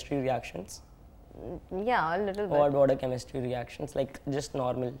just the chemistry reactions yeah a little bit what are chemistry reactions like just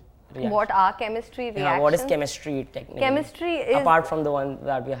normal reactions. What are chemistry reactions? What is chemistry technically? Chemistry is apart from the one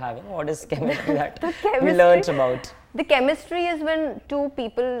that we're having. What is chemistry that we learned about? The chemistry is when two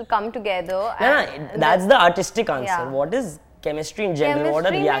people come together. That's the artistic answer. Yeah. What is chemistry in general? Chemistry what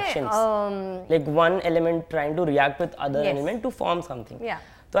are reactions? Like one element trying to react with other element to form something. Yeah.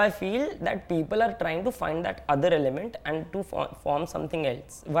 So I feel that people are trying to find that other element and to form something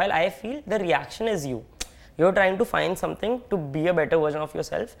else. While I feel the reaction is you. You're trying to find something to be a better version of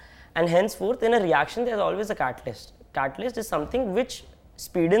yourself. And henceforth, in a reaction, there's always a catalyst. Catalyst is something which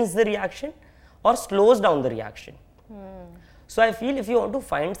speedens the reaction or slows down the reaction. So I feel if you want to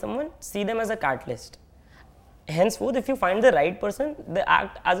find someone, see them as a catalyst. Henceforth, if you find the right person, they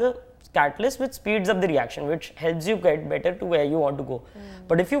act as a catalyst which speeds up the reaction, which helps you get better to where you want to go.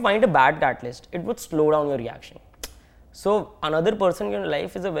 But if you find a bad catalyst, it would slow down your reaction. So another person in your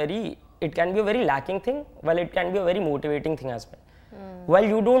life is it can be a very lacking thing, while it can be a very motivating thing as well. While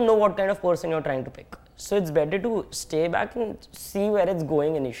you don't know what kind of person you're trying to pick. So it's better to stay back and see where it's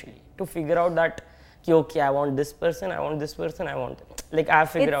going initially. To figure out that, okay, I want this person, I want this person, I want... Like, I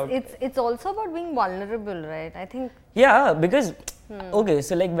have figured out... It's also about being vulnerable, right? I think... Yeah, because... Okay,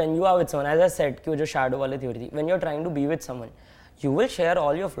 so like when you are with someone, as I said, jo shadow wala theory, when you're trying to be with someone, you will share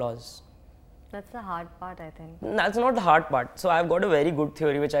all your flaws. That's the hard part, I think. That's not the hard part. So I've got a very good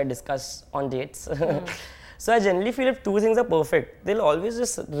theory which I discuss on dates. So I generally feel if two things are perfect, they'll always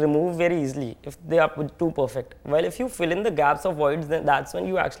just remove very easily if they are too perfect. Well, if you fill in the gaps of voids, then that's when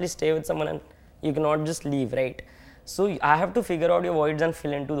you actually stay with someone and you cannot just leave, right? So I have to figure out your voids and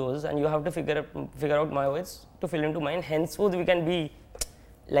fill into those, and you have to figure out my voids to fill into mine. Henceforth, we can be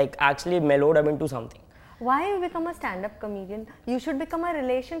like actually mellowed up into something. Why you become a stand-up comedian? You should become a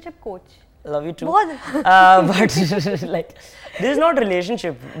relationship coach. Love you too. But like, this is not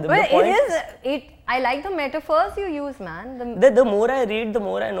relationship. I like the metaphors you use, man. The more I read, the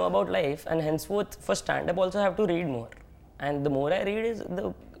more I know about life, and henceforth for stand-up also I have to read more. And the more I read is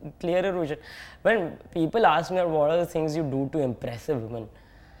the clearer vision. When people ask me what are the things you do to impress a woman,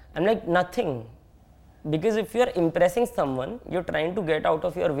 I'm like, nothing. Because if you're impressing someone, you're trying to get out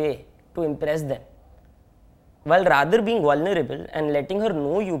of your way to impress them. While rather being vulnerable and letting her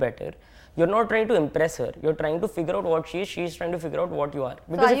know you better, you're not trying to impress her. You're trying to figure out what she is trying to figure out what you are.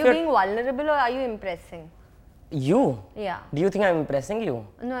 Because so are you being vulnerable or are you impressing? You? Yeah. Do you think I'm impressing you?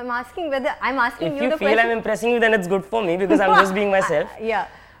 No, I'm asking you the question. If you feel I'm impressing you, then it's good for me because I'm just being myself. Yeah.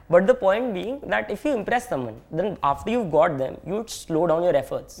 But the point being that if you impress someone, then after you've got them, you would slow down your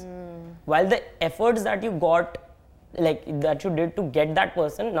efforts. While the efforts that you got, like that you did to get that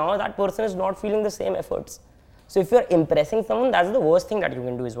person, now that person is not feeling the same efforts. So if you're impressing someone, that's the worst thing that you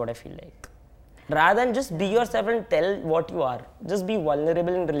can do is what I feel like. Rather than just be yourself and tell what you are. Just be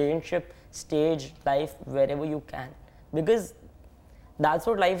vulnerable in relationship, stage, life, wherever you can. Because That's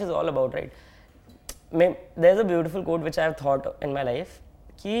what life is all about, right? There's a beautiful quote which I have thought in my life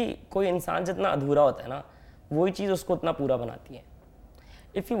कि कोई इंसान जितना अधूरा होता है ना वही चीज़ उसको उतना पूरा बनाती है.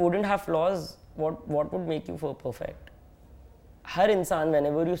 If you wouldn't have flaws, what would make you perfect? हर इंसान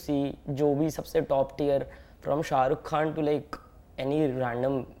whenever you see जो भी सबसे top tier from Shahrukh Khan to like any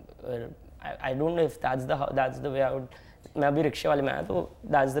random I don't know if that's the way I would. मैं अभी रिक्शे वाले में आया तो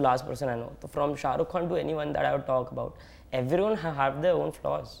that's the last person I know. तो from Shahrukh Khan to anyone that I would talk about, everyone have their own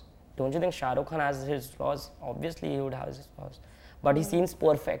flaws. Don't you think Shahrukh Khan has his flaws? Obviously he would have his flaws, but he seems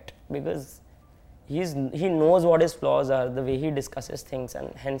perfect because he knows what his flaws are, the way he discusses things,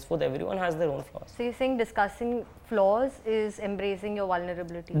 and henceforth everyone has their own flaws. So you're saying discussing flaws is embracing your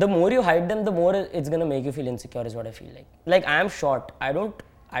vulnerability? The more you hide them, the more it's gonna make you feel insecure is what I feel like. Like I am short. I don't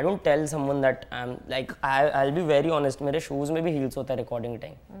tell someone that I'm like I'll be very honest. मेरे shoes में भी heels होता है recording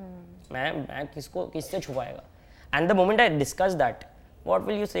time. मैं किससे छुपाएगा? And the moment I discuss that, what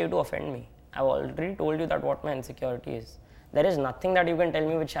will you say to offend me? I've already told you that what my insecurity is. There is nothing that you can tell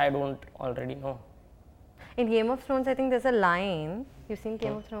me which I don't already know. In Game of Thrones, I think there's a line. You've seen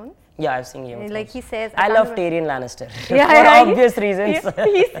Game of Thrones? Yeah, I've seen Game of Thrones. Like he says, I love Tyrion Lannister yeah, for obvious reasons.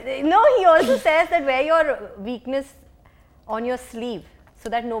 He also says that wear your weakness on your sleeve so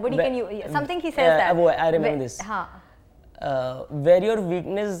that nobody can use. Something he says that. I remember this. Wear your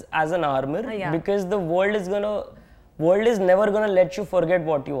weakness as an armor because the world is never gonna let you forget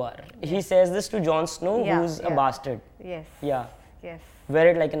what you are. He says this to Jon Snow, who's a bastard. Yes. Yeah. Yes. Wear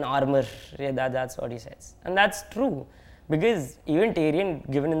it like an armor. Yeah, that's what he says, and that's true. Because even Tyrion,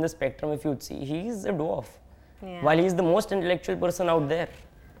 given in the spectrum, if you'd see, he's a dwarf. Yeah. While he's the most intellectual person out there.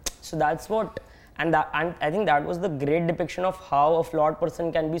 So that's what, and I think that was the great depiction of how a flawed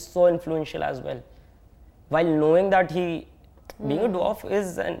person can be so influential as well. While knowing that being a dwarf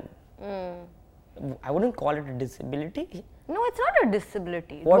is I wouldn't call it a disability. No, it's not a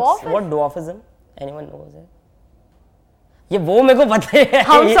disability. What dwarfism? Anyone knows it? ये वो मेरे को पता है.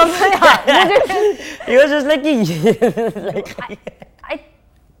 हम सब He was just like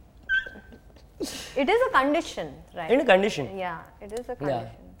it is a condition, right? In a condition. Yeah, it is a condition. Yeah.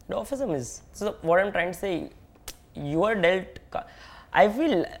 Dwarfism is. So what I'm trying to say, you are dealt. I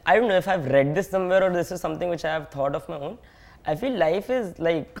feel, I don't know if I've read this somewhere or this is something which I have thought of my own. I feel life is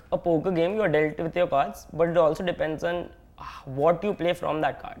like a poker game. You are dealt with your cards, but it also depends on what you play from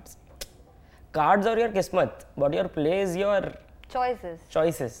that cards. Cards are your kismat, but your play is your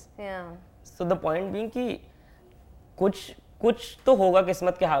choices. Yeah. So the point being कि कुछ तो होगा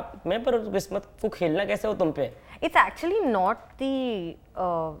किस्मत के हाथ में, पर किस्मत को खेलना कैसे हो तुम पे? It's actually not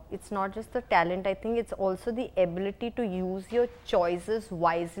it's not just the talent. I think it's also the ability to use your choices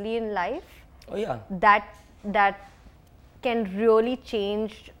wisely in life. Oh yeah. That can really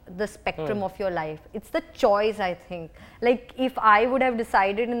change the spectrum of your life. It's the choice, I think. Like if I would have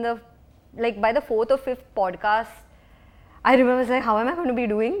decided by the 4th or 5th podcast, I remember I was like, how am I going to be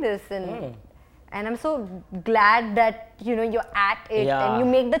doing this? And I'm so glad that, you're at it and you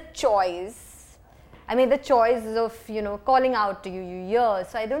make the choice. I made the choice of, calling out to you.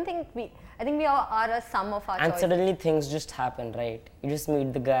 So I think we are a sum of our choices. And suddenly things just happen, right? You just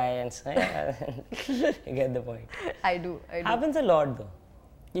meet the guy and say, you get the point. I do. Happens a lot though.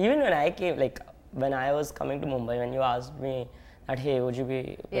 Even when I came, when I was coming to Mumbai, when you asked me that, hey, would you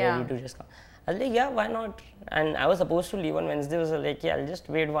be ready to just come? I was like, yeah, why not? And I was supposed to leave on Wednesday. I was like, yeah, I'll just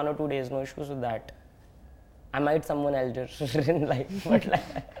wait 1 or 2 days, no issues with that. I might someone elder in life, but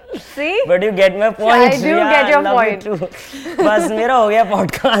see? But you get my point. I do get your point. बस मेरा हो गया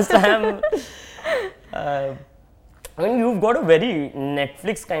podcast. I mean, you've got a very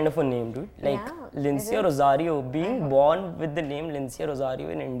Netflix kind of a name, dude. Like Lindsay Rosario. Being born with the name Lindsay Rosario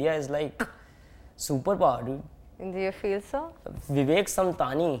in India is like superpower, dude. Do you feel so?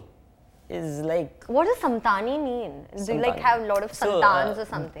 VivekSamtani is like. What does Samtani mean? Do you have a lot of Santans or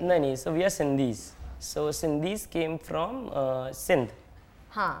something? No. So we are Sindhis. So Sindhis came from Sindh.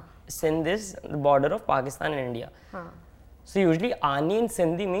 Sindh is the border of Pakistan and India. So usually Ani in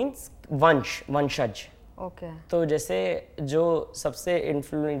Sindhi means vanshaj. Okay. तो जैसे जो सबसे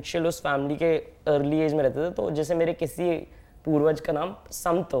influential उस family के early as में रहते थे, तो जैसे मेरे किसी पूर्वज का नाम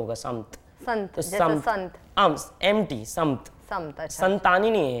समत होगा, समत. तो संत. MT समत.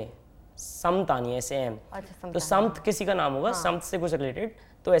 संतानी नहीं है, समतानी ऐसे एम. तो समत किसी का नाम होगा, समत से कुछ रिलेटेड.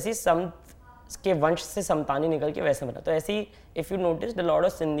 तो ऐसे ही समत के वंश से समतानी निकल के वैसे बना. तो ऐसे ही if you noticed, a lot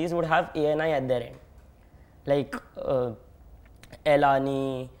of Sindhis would have ANI at their end, like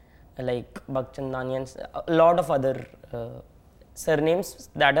Elani, like Bakchandani, and a lot of other surnames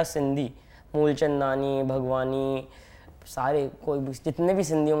that are Sindhi. Moolchandani, भगवानी, सारे कोई जितने भी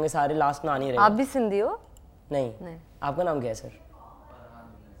सिंधी होंगे सारे लास्ट में आनी रहे. आप भी सिंधी हो? नहीं. आपका नाम क्या है sir?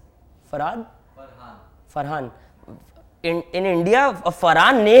 Farhad? Farhan. In India, a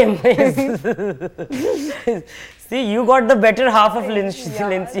Farhan name is. See, you got the better half of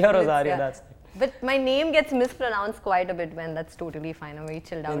Lindsay or Rosario. That's. But my name gets mispronounced quite a bit, when that's totally fine. I'm very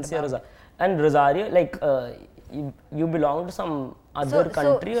chilled out about it. And Rosario, like, you belong to some other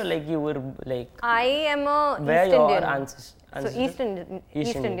country, or like you were like. I am a where East your Indian. ancestors? So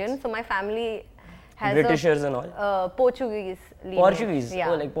East Indian. So my family has Britishers and all. Portuguese. Lineage. Portuguese. Yeah.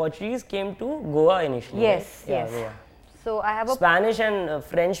 Oh, like Portuguese came to Goa initially. Yes. Right? Yes. Yeah. So I have a Spanish and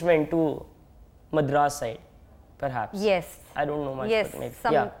French went to Madras side, perhaps. Yes. I don't know much. Yes, but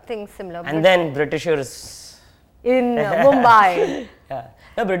something similar. And then Britishers. In Mumbai. Yeah.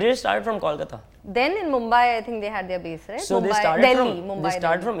 The British started from Kolkata. Then in Mumbai, I think they had their base, right? So Mumbai, they started Delhi, from Mumbai, they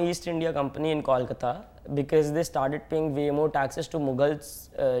started Delhi. from East India Company in Kolkata because they started paying way more taxes to Mughals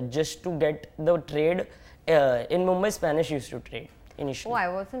just to get the trade. In Mumbai, Spanish used to trade initially. Oh, I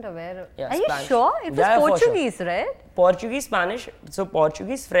wasn't aware. Yeah, Are Spanish. you sure? It was Portuguese, right? Portuguese, Spanish. So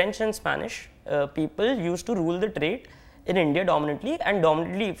Portuguese, French and Spanish people used to rule the trade in India dominantly, and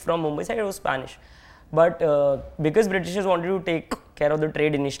dominantly from Mumbai side it was Spanish. But because Britishers wanted to take care of the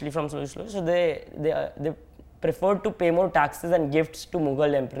trade initially from slowly, so they preferred to pay more taxes and gifts to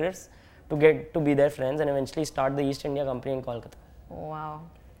Mughal emperors to get to be their friends and eventually start the East India Company in Kolkata. Oh, wow.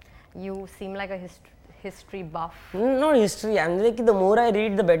 You seem like a history buff. No history. I'm like, the more I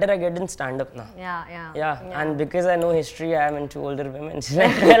read, the better I get in stand-up now. Yeah. And because I know history, I am into older women.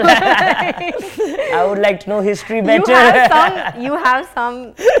 I would like to know history better. You have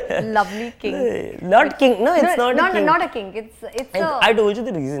some lovely king. Not king. No, it's not a king. Not a king. It's a... I told you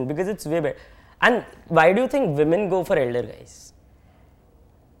the reason, because it's way better. And why do you think women go for elder guys?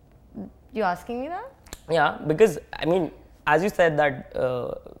 You asking me that? Yeah, because I mean, as you said that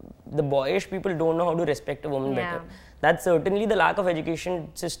the boyish people don't know how to respect a woman better. That's certainly the lack of education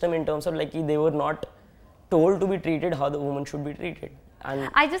system in terms of like they were not told to be treated how the woman should be treated. And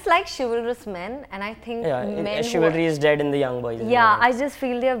I just like chivalrous men, and I think men chivalry is dead in the young boys. Yeah, I just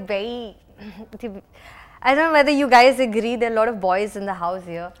feel they're very. I don't know whether you guys agree. There are a lot of boys in the house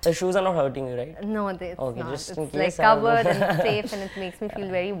here. The shoes are not hurting you, right? No, it's okay, not. Just it's like covered and safe, and it makes me feel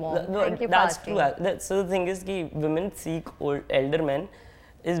very warm. No, Thank you that's for asking. True. So the thing is that women seek elder men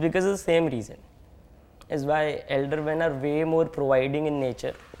is because of the same reason. Is why elder men are way more providing in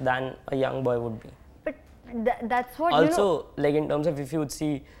nature than a young boy would be. But that's what also, like in terms of if you would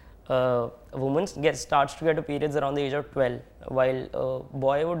see a woman starts to get her periods around the age of 12, while a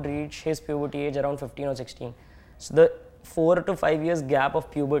boy would reach his puberty age around 15 or 16. So the 4 to 5 years gap of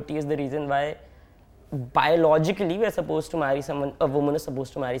puberty is the reason why biologically we are supposed to marry someone, a woman is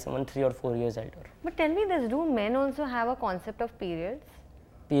supposed to marry someone 3 or 4 years elder. But tell me this, do men also have a concept of periods?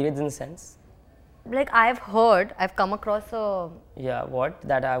 Periods in the sense? Like I've come across a... Yeah, what?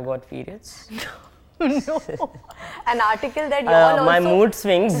 That I've got periods? No. An article that y'all also... My mood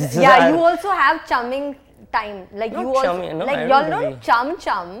swings. Yeah, you also have chumming time. Like not you also... chumming, no, like y'all don't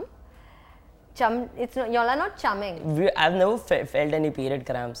chum. It's not, y'all are not chumming. I've never felt any period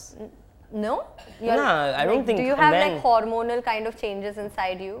cramps. No? Nah, I don't think. Do you have like hormonal kind of changes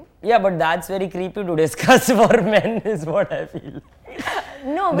inside you? Yeah, but that's very creepy to discuss for men is what I feel.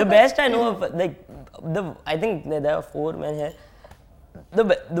 No, the best I know of, like, I think there are 4 men here.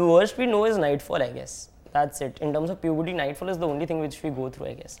 The worst we know is nightfall, I guess. That's it. In terms of puberty, nightfall is the only thing which we go through,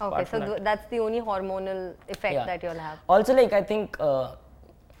 I guess. Okay, so that's the only hormonal effect that you'll have. Also, like, I think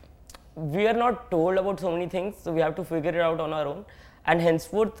we are not told about so many things, so we have to figure it out on our own. And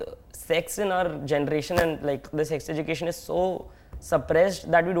henceforth, sex in our generation and like the sex education is so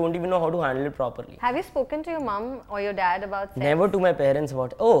suppressed that we don't even know how to handle it properly. Have you spoken to your mom or your dad about sex? Never to my parents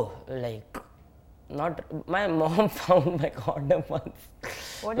about, my mom found my condom once.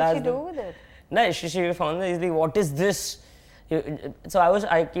 What did she do with it? No, she found it, like, what is this? So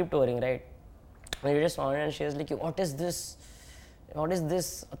I keep touring, right? And you just found it and she was like, what is this? What is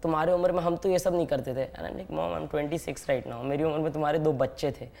this? तुम्हारे उम्र में हम तो ये सब नहीं करते थे. And I'm like, Mom, I'm 26 right now. मेरी उम्र में तुम्हारे 2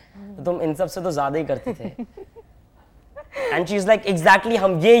 बच्चे थे. तो तुम इन सब से तो ज़्यादा ही करते थे. And she's like, exactly,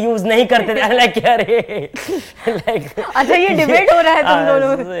 हम ये use नहीं करते थे. I'm like, अरे, like. अच्छा ये debate हो रहा है तुम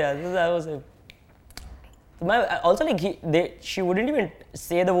दोनों. So yeah, this was it. Also like she wouldn't even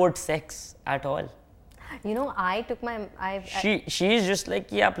say the word sex at all. You know, I took my... She is just like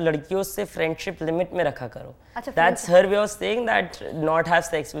कि आप लड़कियों से friendship limit में रखा करो. That's her way of saying that not have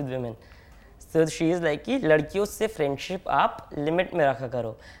sex with women. So she is like कि लड़कियों से friendship आप limit में रखा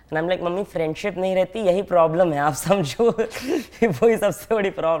करो. And I'm like, mummy friendship नहीं रहती, यही problem है, आप समझो. वही सबसे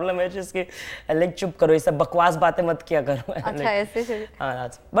बड़ी problem है जिसके like चुप करो, ये सब बकवास बातें मत किया करो. अच्छा ऐसे.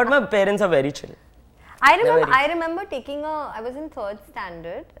 But my parents are very chill. I remember taking I was in 3rd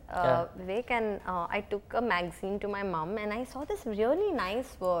standard, Vivek, and I took a magazine to my mom, and I saw this really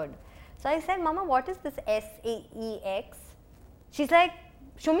nice word. So I said, Mama, what is this SAEX? She's like,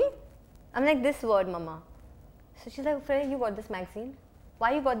 show me. I'm like, this word, Mama. So she's like, Freya, you got this magazine?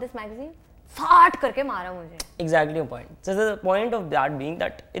 Why you got this magazine? Fart karke mara mujhe. Exactly your point. So the point of that being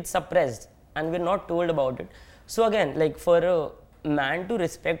that it's suppressed and we're not told about it. So again, like for a man to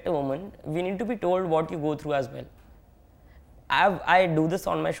respect a woman, we need to be told what you go through as well. I do this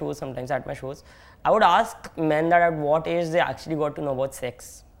on my shows sometimes, at my shows. I would ask men that at what age they actually got to know about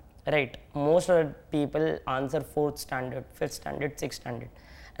sex. Right? Most of the people answer 4th standard, 5th standard, 6th standard.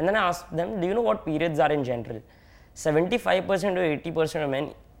 And then I ask them, do you know what periods are in general? 75% to 80% of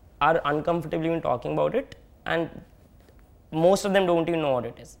men are uncomfortable even talking about it, and most of them don't even know what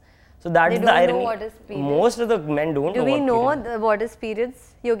it is. So that's the irony. Know what is periods. Most of the men don't know. Do we know what is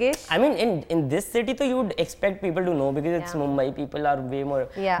periods, Yogesh? I mean, in this city, though, you would expect people to know because it's Mumbai. People are way more.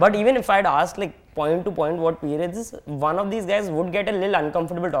 Yeah. But even if I'd ask like point to point what periods is, one of these guys would get a little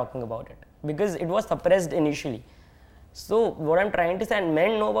uncomfortable talking about it because it was suppressed initially. So what I'm trying to say, and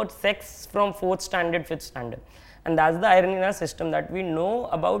men know about sex from 4th standard, 5th standard. And that's the irony in our system, that we know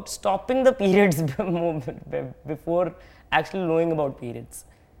about stopping the periods before actually knowing about periods.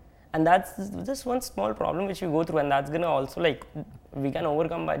 And that's just one small problem which we go through, and that's gonna also like we can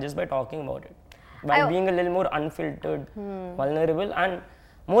overcome by just by talking about it, by being a little more unfiltered, vulnerable, and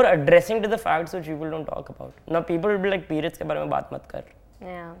more addressing to the facts which people don't talk about. Now people will be like, periods ke bare mein baat mat kar.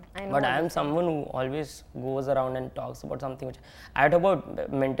 Yeah, I know. But I am someone who always goes around and talks about something which I talk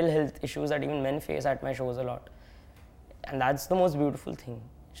about mental health issues that even men face at my shows a lot. And that's the most beautiful thing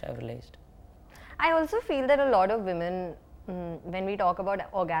which I've realized. I also feel that a lot of women, when we talk about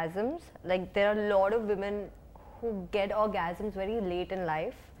orgasms, like there are a lot of women who get orgasms very late in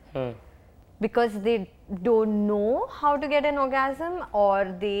life because they don't know how to get an orgasm,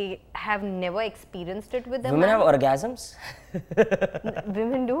 or they have never experienced it with them. Women have orgasms?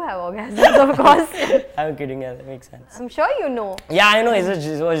 Women do have orgasms, of course. I'm kidding, yeah, that makes sense. I'm sure you know. Yeah, I know, it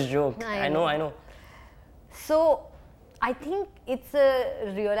was a joke. I know. So, I think it's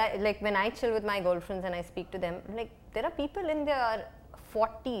a real, like when I chill with my girlfriends and I speak to them, like there are people in their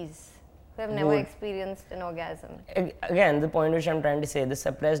 40s who have never experienced an orgasm. Again, the point which I'm trying to say, the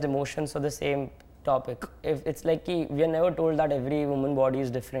suppressed emotions for the same topic. If it's like we are never told that every woman body is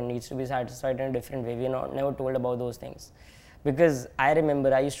different, needs to be satisfied in a different way. We are never told about those things. Because I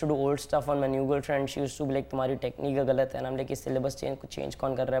remember I used to do old stuff on my new girlfriend. She used to be like, तुम्हारी technique गलत है. And I'm like, इस syllabus change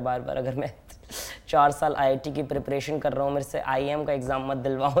कौन कर रहा है बार-बार? अगर मैं 4 साल IIT की preparation कर रहा हूँ, मेरे से IIM का exam मत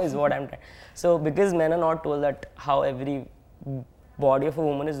दिलवाओ, is what I'm trying. So because men are not told that how every body of a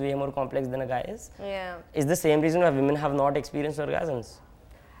woman is way more complex than a guy is the same reason why women have not experienced orgasms.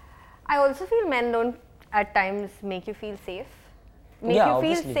 I also feel men don't at times make you feel safe. Make you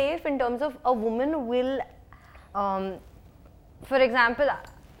obviously. Feel safe in terms of a woman will, for example,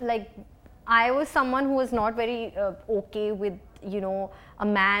 like I was someone who was not very okay with, you know, a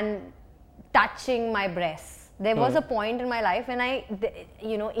man touching my breasts. There was a point in my life when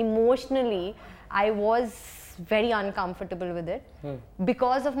you know, emotionally, I was very uncomfortable with it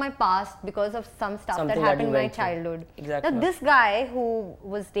because of my past, because of some stuff that happened in my childhood. Exactly. Now, this guy who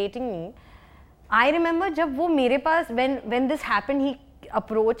was dating me, I remember जब वो मेरे पास, when this happened, he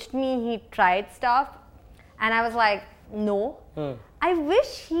approached me, he tried stuff, and I was like, no. I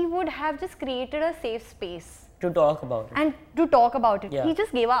wish he would have just created a safe space to talk about it. And to talk about it. He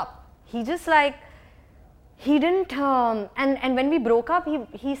just gave up. He just like, he didn't, and when we broke up,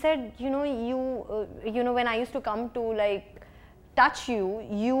 he said, you know, you know, when I used to come to like touch you,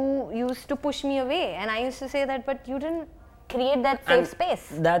 you used to push me away, and I used to say that, but you didn't create that safe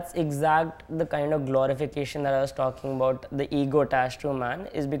space. That's exact the kind of glorification that I was talking about, the ego attached to a man,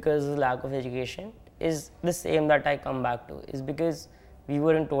 is because of lack of education, is the same that I come back to, is because we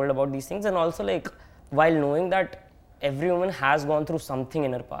weren't told about these things. And also, like, while knowing that every woman has gone through something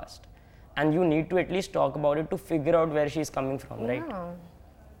in her past, and you need to at least talk about it to figure out where she's coming from, right?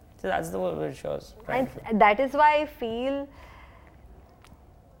 So that's the word which was trying to. That is why I feel,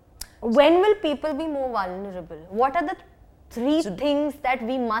 when will people be more vulnerable? What are the three things that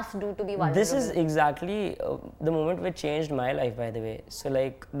we must do to be vulnerable? This is exactly the moment which changed my life, by the way. So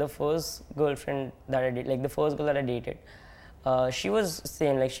like the first girlfriend that I did, like the first girl that I dated, she was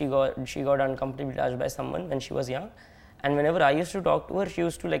same, like she got uncomfortably touched by someone when she was young. And whenever I used to talk to her, she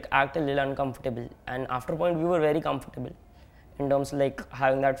used to like act a little uncomfortable. And after a point, we were very comfortable in terms of like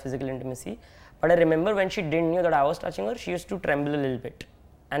having that physical intimacy. But I remember when she didn't know that I was touching her, she used to tremble a little bit.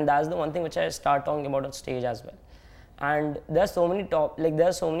 And that's the one thing which I start talking about on stage as well. And there are so many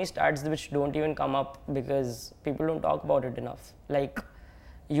stats which don't even come up because people don't talk about it enough. Like,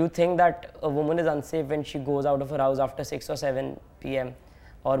 you think that a woman is unsafe when she goes out of her house after 6 or 7 p.m.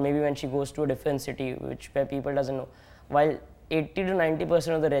 or maybe when she goes to a different city where people doesn't know. While 80 to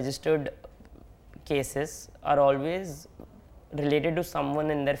 90% of the registered cases are always related to someone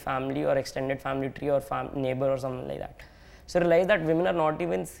in their family or extended family tree or neighbor or something like that. So realize that women are not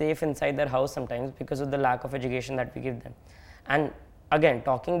even safe inside their house sometimes because of the lack of education that we give them. And again,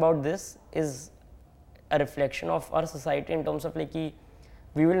 talking about this is a reflection of our society in terms of like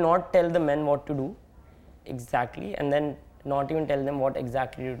we will not tell the men what to do exactly and then not even tell them what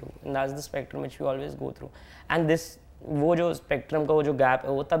exactly to do. And that's the spectrum which we always go through. And this वो जो spectrum का वो जो gap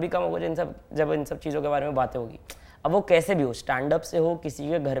है वो तभी कम होगा जब इन सब चीज़ों के बारे में बातें होगी. अब वो कैसे भी हो, स्टैंड अप से हो, किसी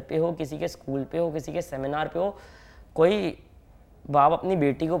के घर पे हो, किसी के स्कूल पे हो, किसी के सेमिनार पे हो, कोई बाप अपनी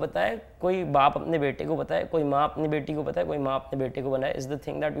बेटी को पता है, कोई बाप अपने बेटे को पता है, कोई माँ अपनी बेटी को पता है, कोई माँ अपने बेटे को पता है. Is the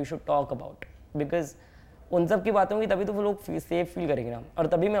thing that we should talk about because उन सब की बातें होंगी तभी तो वो लोग सेफ फील करेंगे ना. और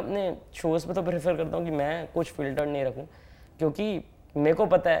तभी मैं अपने शोज़ पे तो प्रेफर करता हूँ कि मैं कुछ फिल्टर नहीं रखूँ, क्योंकि मेरे को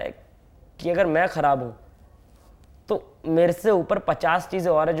पता है कि अगर मैं ख़राब हूँ तो मेरे से ऊपर 50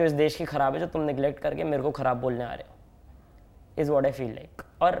 चीज़ें और है जो इस देश की ख़राब है जो तुम निगलेक्ट करके मेरे को ख़राब बोलने आ रहे हो. Is what I feel like.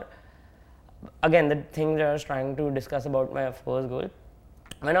 और again, the thing that I was trying to discuss about my first goal,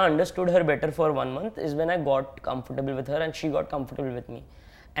 when I understood her better for 1 month is when I got comfortable with her and she got comfortable with me.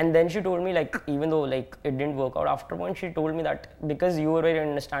 And then she told me, like, even though like it didn't work out, after a point she told me that because you were very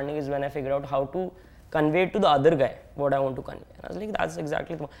understanding is when I figured out how to convey to the other guy what I want to convey. And I was like, that's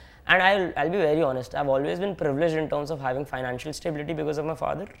exactly the. And I'll be very honest, I've always been privileged in terms of having financial stability because of my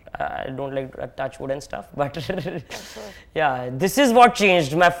father. I don't like to touch wood and stuff, but yeah, this is what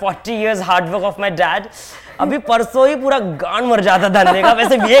changed my 40 years hard work of my dad. अभी परसों ही पूरा गांड मर जाता धंधे का,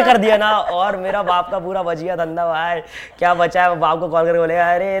 वैसे ये कर दिया ना, और मेरा बाप का पूरा बचिया धंधा भाई क्या बचा है. बाप को कॉल करके बोले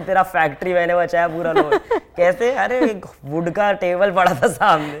अरे तेरा फैक्ट्री मैंने बचाया पूरा लोन. कैसे? अरे वुड का टेबल पड़ा था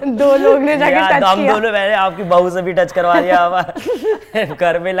सामने, 2 लोग ने जाके टच किया. हम दोनों मैंने आपकी बहू से भी टच करवा दिया.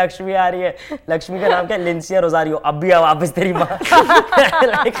 घर में लक्ष्मी आ रही है, लक्ष्मी का नाम क्या है? लिंसिया रोजारियो. अब भी आ वापस तेरी माँ.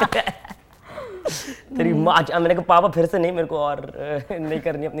 तेरी माँ. मैंने कहा पापा फिर से नहीं, मेरे को और नहीं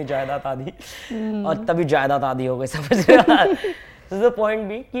करनी अपनी जायदाद आदि. और तभी जायदाद आदि हो गई, समझ रहा. So the point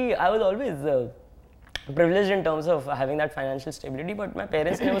being कि I was always privileged in terms of having that financial stability, but my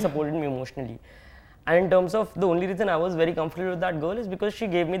parents never supported me emotionally. And in terms of the only reason I was very comfortable with that girl is because she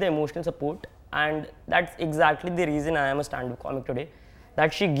gave me the emotional support, and that's exactly the reason I am a stand-up comic today.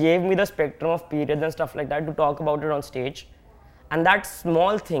 That she gave me the spectrum of periods and stuff like that to talk about it on stage. And that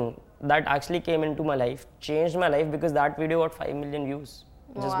small thing that actually came into my life changed my life because that video got 5 million views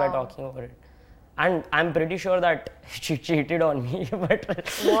just by talking about it. And I'm pretty sure that she cheated on me, but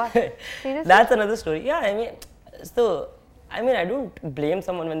what? That's another story. Yeah, I mean, so I don't blame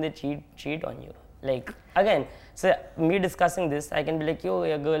someone when they cheat on you. Like, again, so me discussing this, I can be like, yo,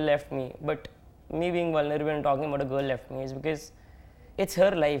 a girl left me, but me being vulnerable and talking about a girl left me is because it's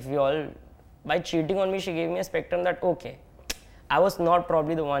her life. By cheating on me, she gave me a spectrum that, okay, I was not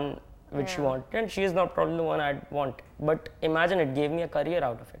probably the one which she wanted, and she is not probably the one I'd want. But imagine, it gave me a career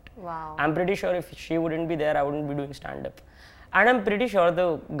out of it. Wow. I'm pretty sure if she wouldn't be there, I wouldn't be doing stand-up. And I'm pretty sure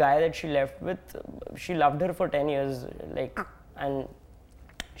the guy that she left with, she loved her for 10 years, like, and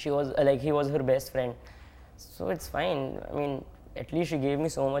she was, like, he was her best friend. So it's fine. I mean, at least she gave me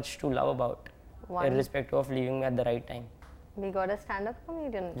so much to love about, irrespective of leaving me at the right time. We got a stand-up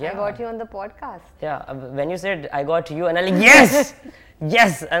comedian. Yeah. I got you on the podcast. Yeah, when you said I got you, and I'm like, yes!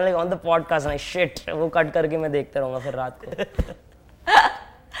 Yes! And like on the podcast, and I shit, वो cut करके मैं देखता रहूँगा फिर रात को.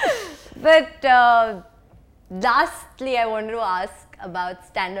 But lastly, I wanted to ask about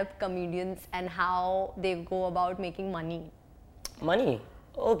stand-up comedians and how they go about making money. Money?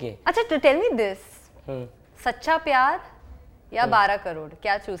 Okay. अच्छा, to tell me this. सच्चा प्यार या 12 करोड़,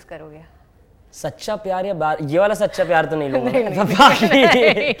 क्या चूज करोगे? सच्चा प्यार या ये वाला सच्चा प्यार तो नहीं लूँगा.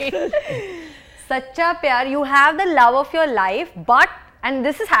 सच्चा प्यार, you have the love of your life, but, and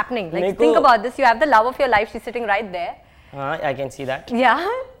this is happening, like think about this, you have the love of your life, she's sitting right there. I can see that. Yeah.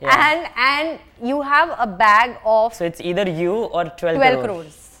 And you have a bag of. So it's either you or 12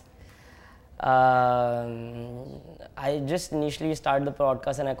 crores. I just initially started the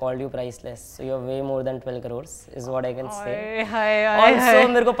podcast and I called you priceless. So you're way more than 12 crores is what I can say. Also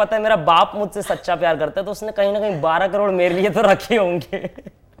मेरे को पता है मेरा बाप मुझसे सच्चा प्यार करता है तो उसने कहीं ना कहीं 12 करोड़ मेरे लिए तो रखे होंगे.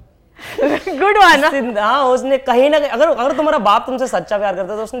 Good one. हाँ, उसने कहीं ना कहीं अगर तुम्हारा बाप तुमसे सच्चा प्यार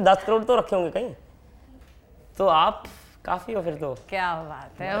करता है तो उसने 10 करोड़ तो रखे होंगे कहीं. तो आप काफी हो फिर तो. क्या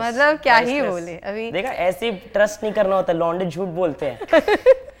बात है, मतलब क्या ही बोले. अभी देखा, ऐसे ट्रस्ट नहीं करना होता, लौंडे झूठ बोलते हैं.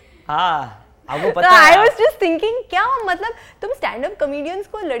 हाँ, आपको पता है? I was just thinking क्या मतलब तुम स्टैंड अप कॉमेडियंस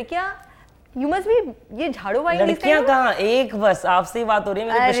को लड़कियां You must be ये झाड़ू वाली लड़कियां कहाँ, एक बस आपसे ही बात हो रही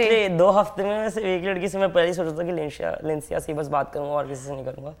है मेरे पिछले 2 हफ्ते में सिर्फ एक लड़की से मैं पहले ही सोचा था कि लेंसिया से बस बात करूंगा और किसी से नहीं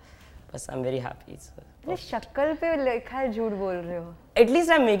करूंगा, बस आई एम वेरी हैप्पी। ये शक्ल पे लिखा है झूठ बोल रहे हो।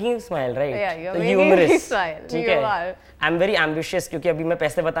 At least I am making you smile right, humerus, ठीक है। आई एम वेरी एम्बिशियस क्योंकि अभी मैं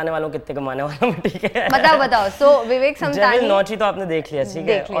पैसे बताने वाला हूँ कितने कमाने वाला हूँ, ठीक है। बताओ सो विवेक समतानी नॉची तो आपने देख लिया, ठीक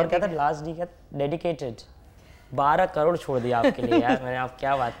है। और क्या था लास्ट डी, क्या डेडिकेटेड 12 करोड़ छोड़ दिया आपके लिए यार मैंने, आप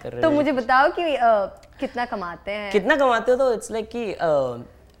क्या बात कर रहे हो। तो मुझे बताओ कि कितना कमाते हैं? कितना कमाते हो? तो इट्स लाइक कि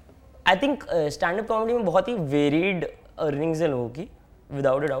I think stand up comedy में बहुत ही वेरिड अर्निंग्स है लोगों की,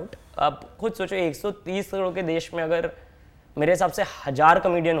 विदाउट अ डाउट। आप खुद सोचो 130 करोड़ के देश में अगर मेरे हिसाब से 1000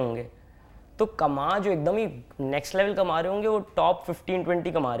 कॉमेडियन होंगे तो कमा जो एकदम ही नेक्स्ट लेवल कमा रहे होंगे वो टॉप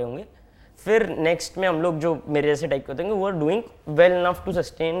 15-20 कमा रहे होंगे। फिर नेक्स्ट में हम लोग जो मेरे जैसे टाइप के होते हैं वो are doing well enough to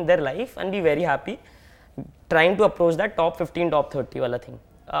sustain their life and be very happy, trying to approach that top 15, top 30 wala thing.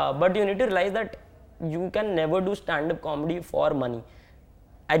 But you need to realize that you can never do stand-up comedy for money.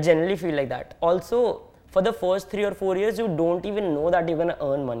 I generally feel like that. Also, for the first 3 or 4 years, you don't even know that you're gonna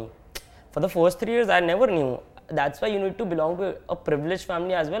earn money. For the first 3 years, I never knew. That's why you need to belong to a privileged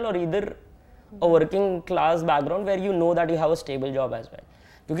family as well, or either a working class background where you know that you have a stable job as well.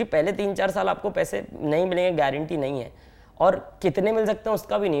 क्योंकि पहले 3-4 साल आपको पैसे नहीं मिलेंगे, guarantee नहीं है, और कितने मिल सकते हैं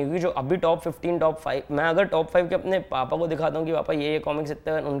उसका भी नहीं, क्योंकि जो अभी टॉप 15, टॉप 5, मैं अगर टॉप 5 के अपने पापा को दिखाता हूँ कि पापा ये कॉमिक्स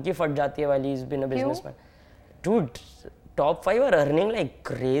इतने, उनकी फट जाती है वाली, is been a businessman. Dude top 5 are earning like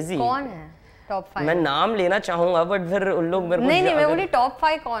crazy. कौन है टॉप 5? मैं नाम लेना चाहूंगा बट फिर उन लोग मेरे को नहीं मैं बोली टॉप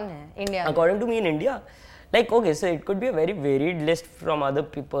 5 कौन है इंडिया में? According to me in India, like okay, so it could be a very varied list from other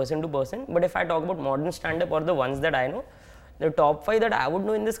person to person, but if I talk about modern stand up or the ones that I know, the top 5 that I would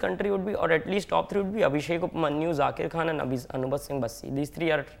know in this country would be, or at least top 3 would be Abhishek Upmanyu, Zakir Khan and Anubhav Singh Bassi. These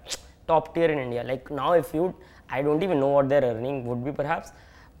 3 are top tier in India. Like now if you, I don't even know what their earning would be perhaps,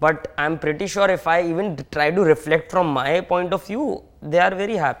 but I'm pretty sure if I even try to reflect from my point of view, they are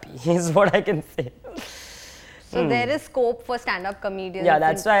very happy is what I can say. So there is scope for stand-up comedians. Yeah,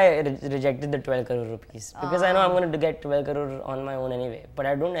 that's why I rejected the 12 crore rupees, because I know I'm going to get 12 crore on my own anyway, but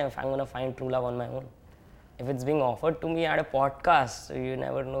I don't know if I'm going to find true love on my own. If it's being offered to me at a podcast, so you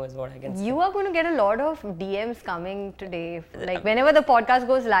never know is what I can say. You are going to get a lot of DMs coming today. Like whenever the podcast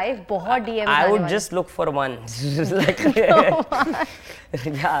goes live, बहुत DMs I would just look for one. Like,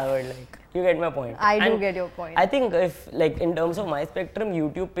 yeah, I would like. You get my point. I do get your point. I think if like in terms of my spectrum,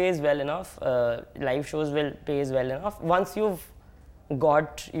 YouTube pays well enough. Live shows will pays well enough. Once you've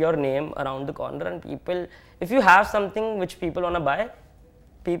got your name around the corner and people, if you have something which people wanna buy,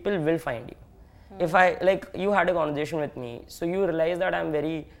 people will find you. If I, like, you had a conversation with me, so you realize that I'm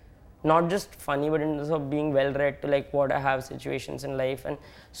very, not just funny, but in terms of being well read to like what I have situations in life, and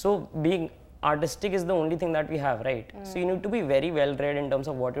so being artistic is the only thing that we have, right? So you need to be very well read in terms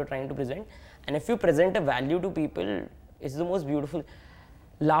of what you're trying to present, and if you present a value to people, it's the most beautiful.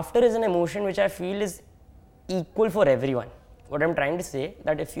 Laughter is an emotion which I feel is equal for everyone. What I'm trying to say,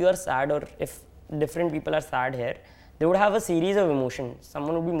 that if you are sad or if different people are sad here, they would have a series of emotions.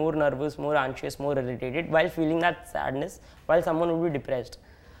 Someone would be more nervous, more anxious, more irritated while feeling that sadness, while someone would be depressed.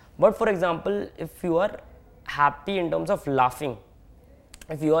 But for example, if you are happy in terms of laughing,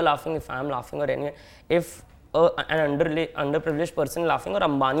 if you are laughing, if I am laughing, or anyone, if an underprivileged person laughing or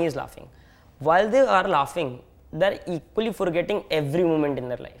Ambani is laughing, while they are laughing, they are equally forgetting every moment in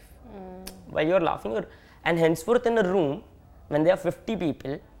their life. While you are laughing, and henceforth in a room, when there are 50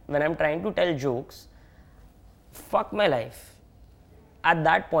 people, when I am trying to tell jokes, fuck my life. At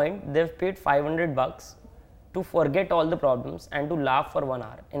that point, they've paid $500 to forget all the problems and to laugh for 1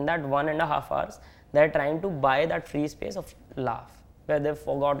 hour. In that 1.5 hours, they're trying to buy that free space of laugh, where they've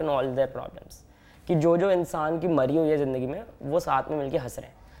forgotten all their problems. कि जो इंसान की मरी हुई है ज़िंदगी में, वो साथ में मिलके हंस रहे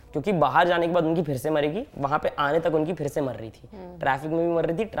हैं, क्योंकि बाहर जाने के बाद उनकी फिर से मरेगी, वहाँ पे आने तक उनकी फिर से मर रही थी, ट्रैफिक में भी मर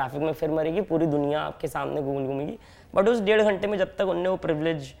रही थी, ट्रैफिक में फिर मरेगी, पूरी दुनिया आपके सामने घूमेगी, बट उस 1.5 घंटे में जब तक उनने वो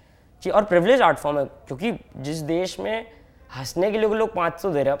प्रिविलेज, और प्रिविलेज आर्ट फॉर्म है, क्योंकि जिस देश में हंसने के लिए लोग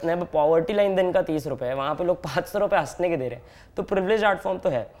 500 दे रहे हैं, अपने यहाँ पे पॉवर्टी लाइन दिन का 30 रुपये है, वहाँ पे लोग 500 रुपये हंसने के दे रहे हैं, तो प्रिविलेज आर्ट फॉर्म तो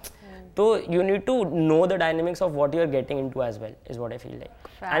है. तो you need to know the dynamics of what you are getting into as well, is what I feel like.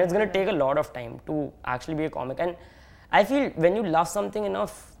 And it's going to take a lot of time to actually be a comic. And I feel when you love something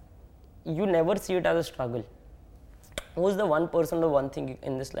enough, you never see it as a struggle. Who's the one person or one thing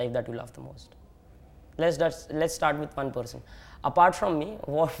in this life that you love the most? Let's start with one person. Apart from me,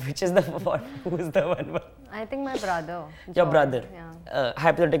 which is the one? Who is the one? I think my brother. Your brother. Yeah.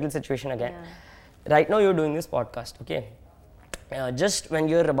 Hypothetical situation again. Yeah. Right now you're doing this podcast, okay? Just when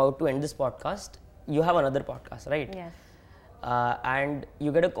you're about to end this podcast, you have another podcast, right? Yes. and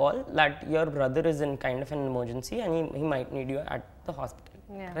you get a call that your brother is in kind of an emergency and he might need you at the hospital,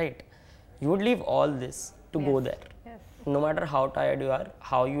 right? You would leave all this to go there. No matter how tired you are,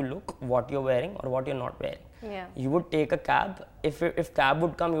 how you look, what you're wearing or what you're not wearing. You would take a cab. If cab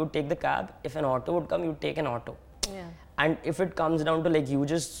would come, you would take the cab. If an auto would come, you would take an auto. And if it comes down to like you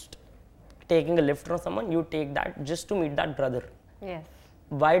just taking a lift from someone, you take that just to meet that brother.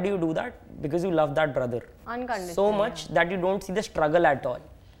 Why do you do that? Because you love that brother so much that you don't see the struggle at all.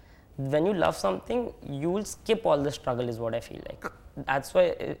 When you love something, you will skip all the struggle is what I feel like. That's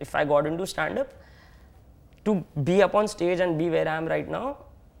why if I got into stand-up, to be up on stage and be where I am right now,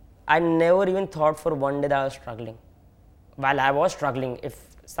 I never even thought for one day that I was struggling. While I was struggling, if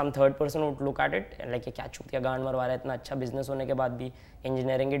some third person would look at it like ये क्या चूतिया गांड मरवा रहा है, इतना अच्छा business होने के बाद भी,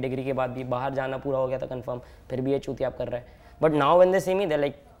 इंजीनियरिंग की डिग्री के बाद भी, बाहर जाना पूरा हो गया था कंफर्म, फिर भी ये चूतिया आप कर रहा है. But now when they see me, they're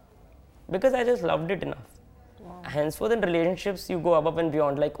like, because I just loved it enough. Henceforth in relationships, you go above and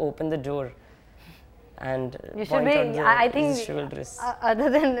beyond, like open the door and you should be. I think chivalrous.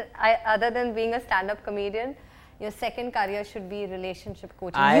 Other than being a stand-up comedian, your second career should be relationship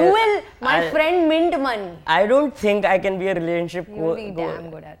coaching. You will, my friend, mint money. I don't think I can be a relationship coach. You'll be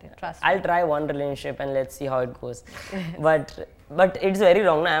damn good at it. Trust me. I'll try one relationship and let's see how it goes. But it's very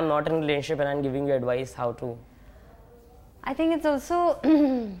wrong. I'm not in a relationship and I'm giving you advice how to. I think it's also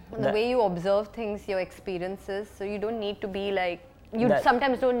the way you observe things, your experiences. So you don't need to be like,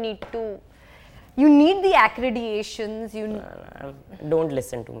 sometimes don't need to, you need the accreditations. Don't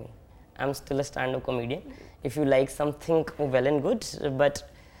listen to me. I'm still a stand-up comedian. If you like something, well and good, but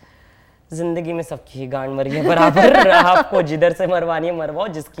जिंदगी में सबकी गांड मरी है बराबर. आपको जिधर से मरवानी है मरवाओ,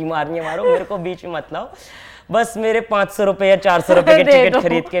 जिसकी मारनी है मारो, मेरे को बीच में मत लाओ. बस मेरे 500 रुपए या 400 रुपए के टिकट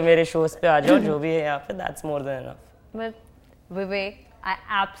खरीद के मेरे शोज पे आ जाओ, जो भी है यहाँ पे, that's more than enough. But Vivek, I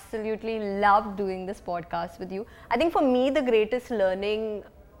absolutely love doing this podcast with you. I think for me, the greatest learning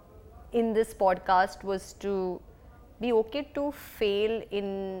in this podcast was to be okay to fail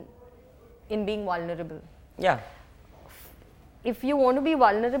in being vulnerable. Yeah. If you want to be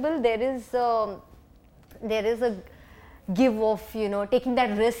vulnerable, there is a give of, taking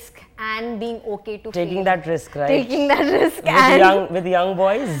that risk and being okay to taking fail. That risk, right? Taking that risk with young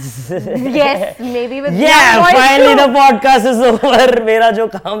boys. Yes, maybe with young boys finally too. The podcast is over. मेरा जो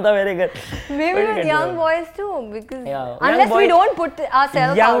काम था मेरे घर. Maybe with young boys too, because unless we don't put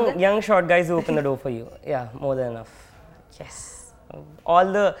ourselves out there. Young short guys who open the door for you. Yeah, more than enough. Yes.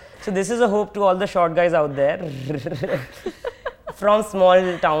 So this is a hope to all the short guys out there. From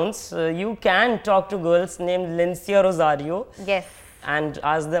small towns, you can talk to girls named Lindsay or Rosario. Yes. And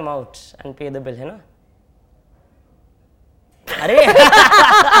ask them out and pay the bill, है ना? अरे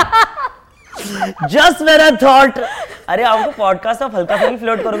just when I thought, अरे आपको podcast आप हल्का सा भी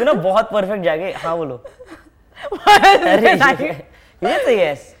float करोगे ना, बहुत परफेक्ट जाएगा. हाँ बोलो. अरे you didn't say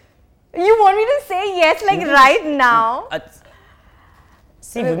yes. You want me to say yes like right now?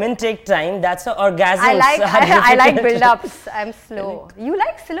 See, women take time. That's how orgasms. I like build-ups. I'm slow. You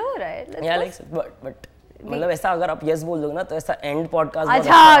like slow, right? Yeah, I like slow. But मतलब ऐसा अगर आप yes बोल दोगे ना तो ऐसा end podcast.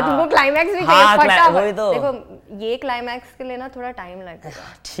 अच्छा, तुमको climax भी चाहिए फटाफट. वही तो. देखो ये climax के लिए ना थोड़ा time लगेगा.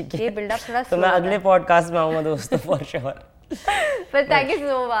 ठीक है. ये build-up थोड़ा slow. तो मैं अगले podcast में आऊँगा दोस्तों for sure. But thank you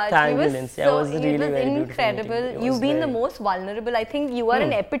so much. Thank you, Lindsay. It was really very incredible. You've been the most vulnerable. I think you are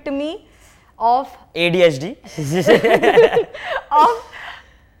an epitome of ADHD.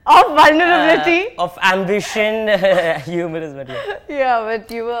 of vulnerability, of ambition, humor is better. Yeah,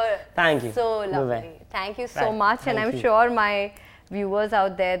 but you were so lovely. Thank you so much, and I'm sure my viewers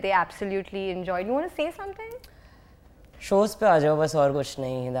out there, they absolutely enjoyed. You want to say something? Shows पे आ जाओ बस, और कुछ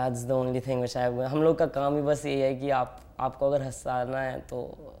नहीं. That's the only thing which I have. हम लोग का काम ही बस ये है कि आपको अगर हंसाना है तो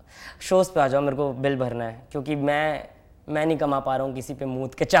shows पे आ जाओ, मेरे को बिल भरना है, क्योंकि मैं नहीं कमा पा रहा हूँ किसी पे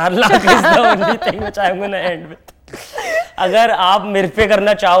मूत के 4 lakh is the only thing which I'm gonna end with. अगर आप मेरे पे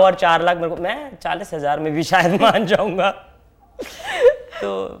करना चाहो और 4 लाख मेरे को, मैं 40,000 में भी शायद मान जाऊंगा.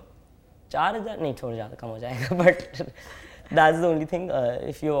 तो 4,000 नहीं, छोड़, ज़्यादा कम हो जाएगा. But that's the only thing.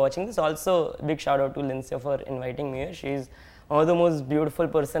 If you're watching this, also big shout out to Lindsay for inviting me here. She's one of the most beautiful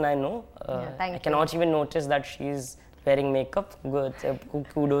person I know. I cannot even notice that she's wearing makeup. Good,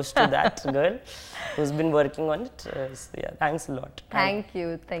 kudos to that girl who's been working on it. So yeah, thanks a lot. Thank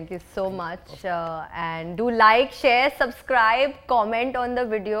you so much. And do like, share, subscribe, comment on the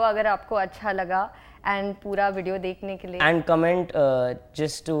video अगर आपको अच्छा लगा, and पूरा video देखने के लिए. And comment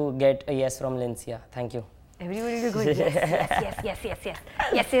just to get a yes from Lindsay. Thank you. Everybody will go yes.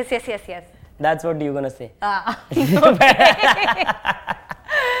 That's what you're gonna say.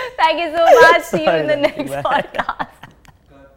 Thank you so much. See you in the next podcast.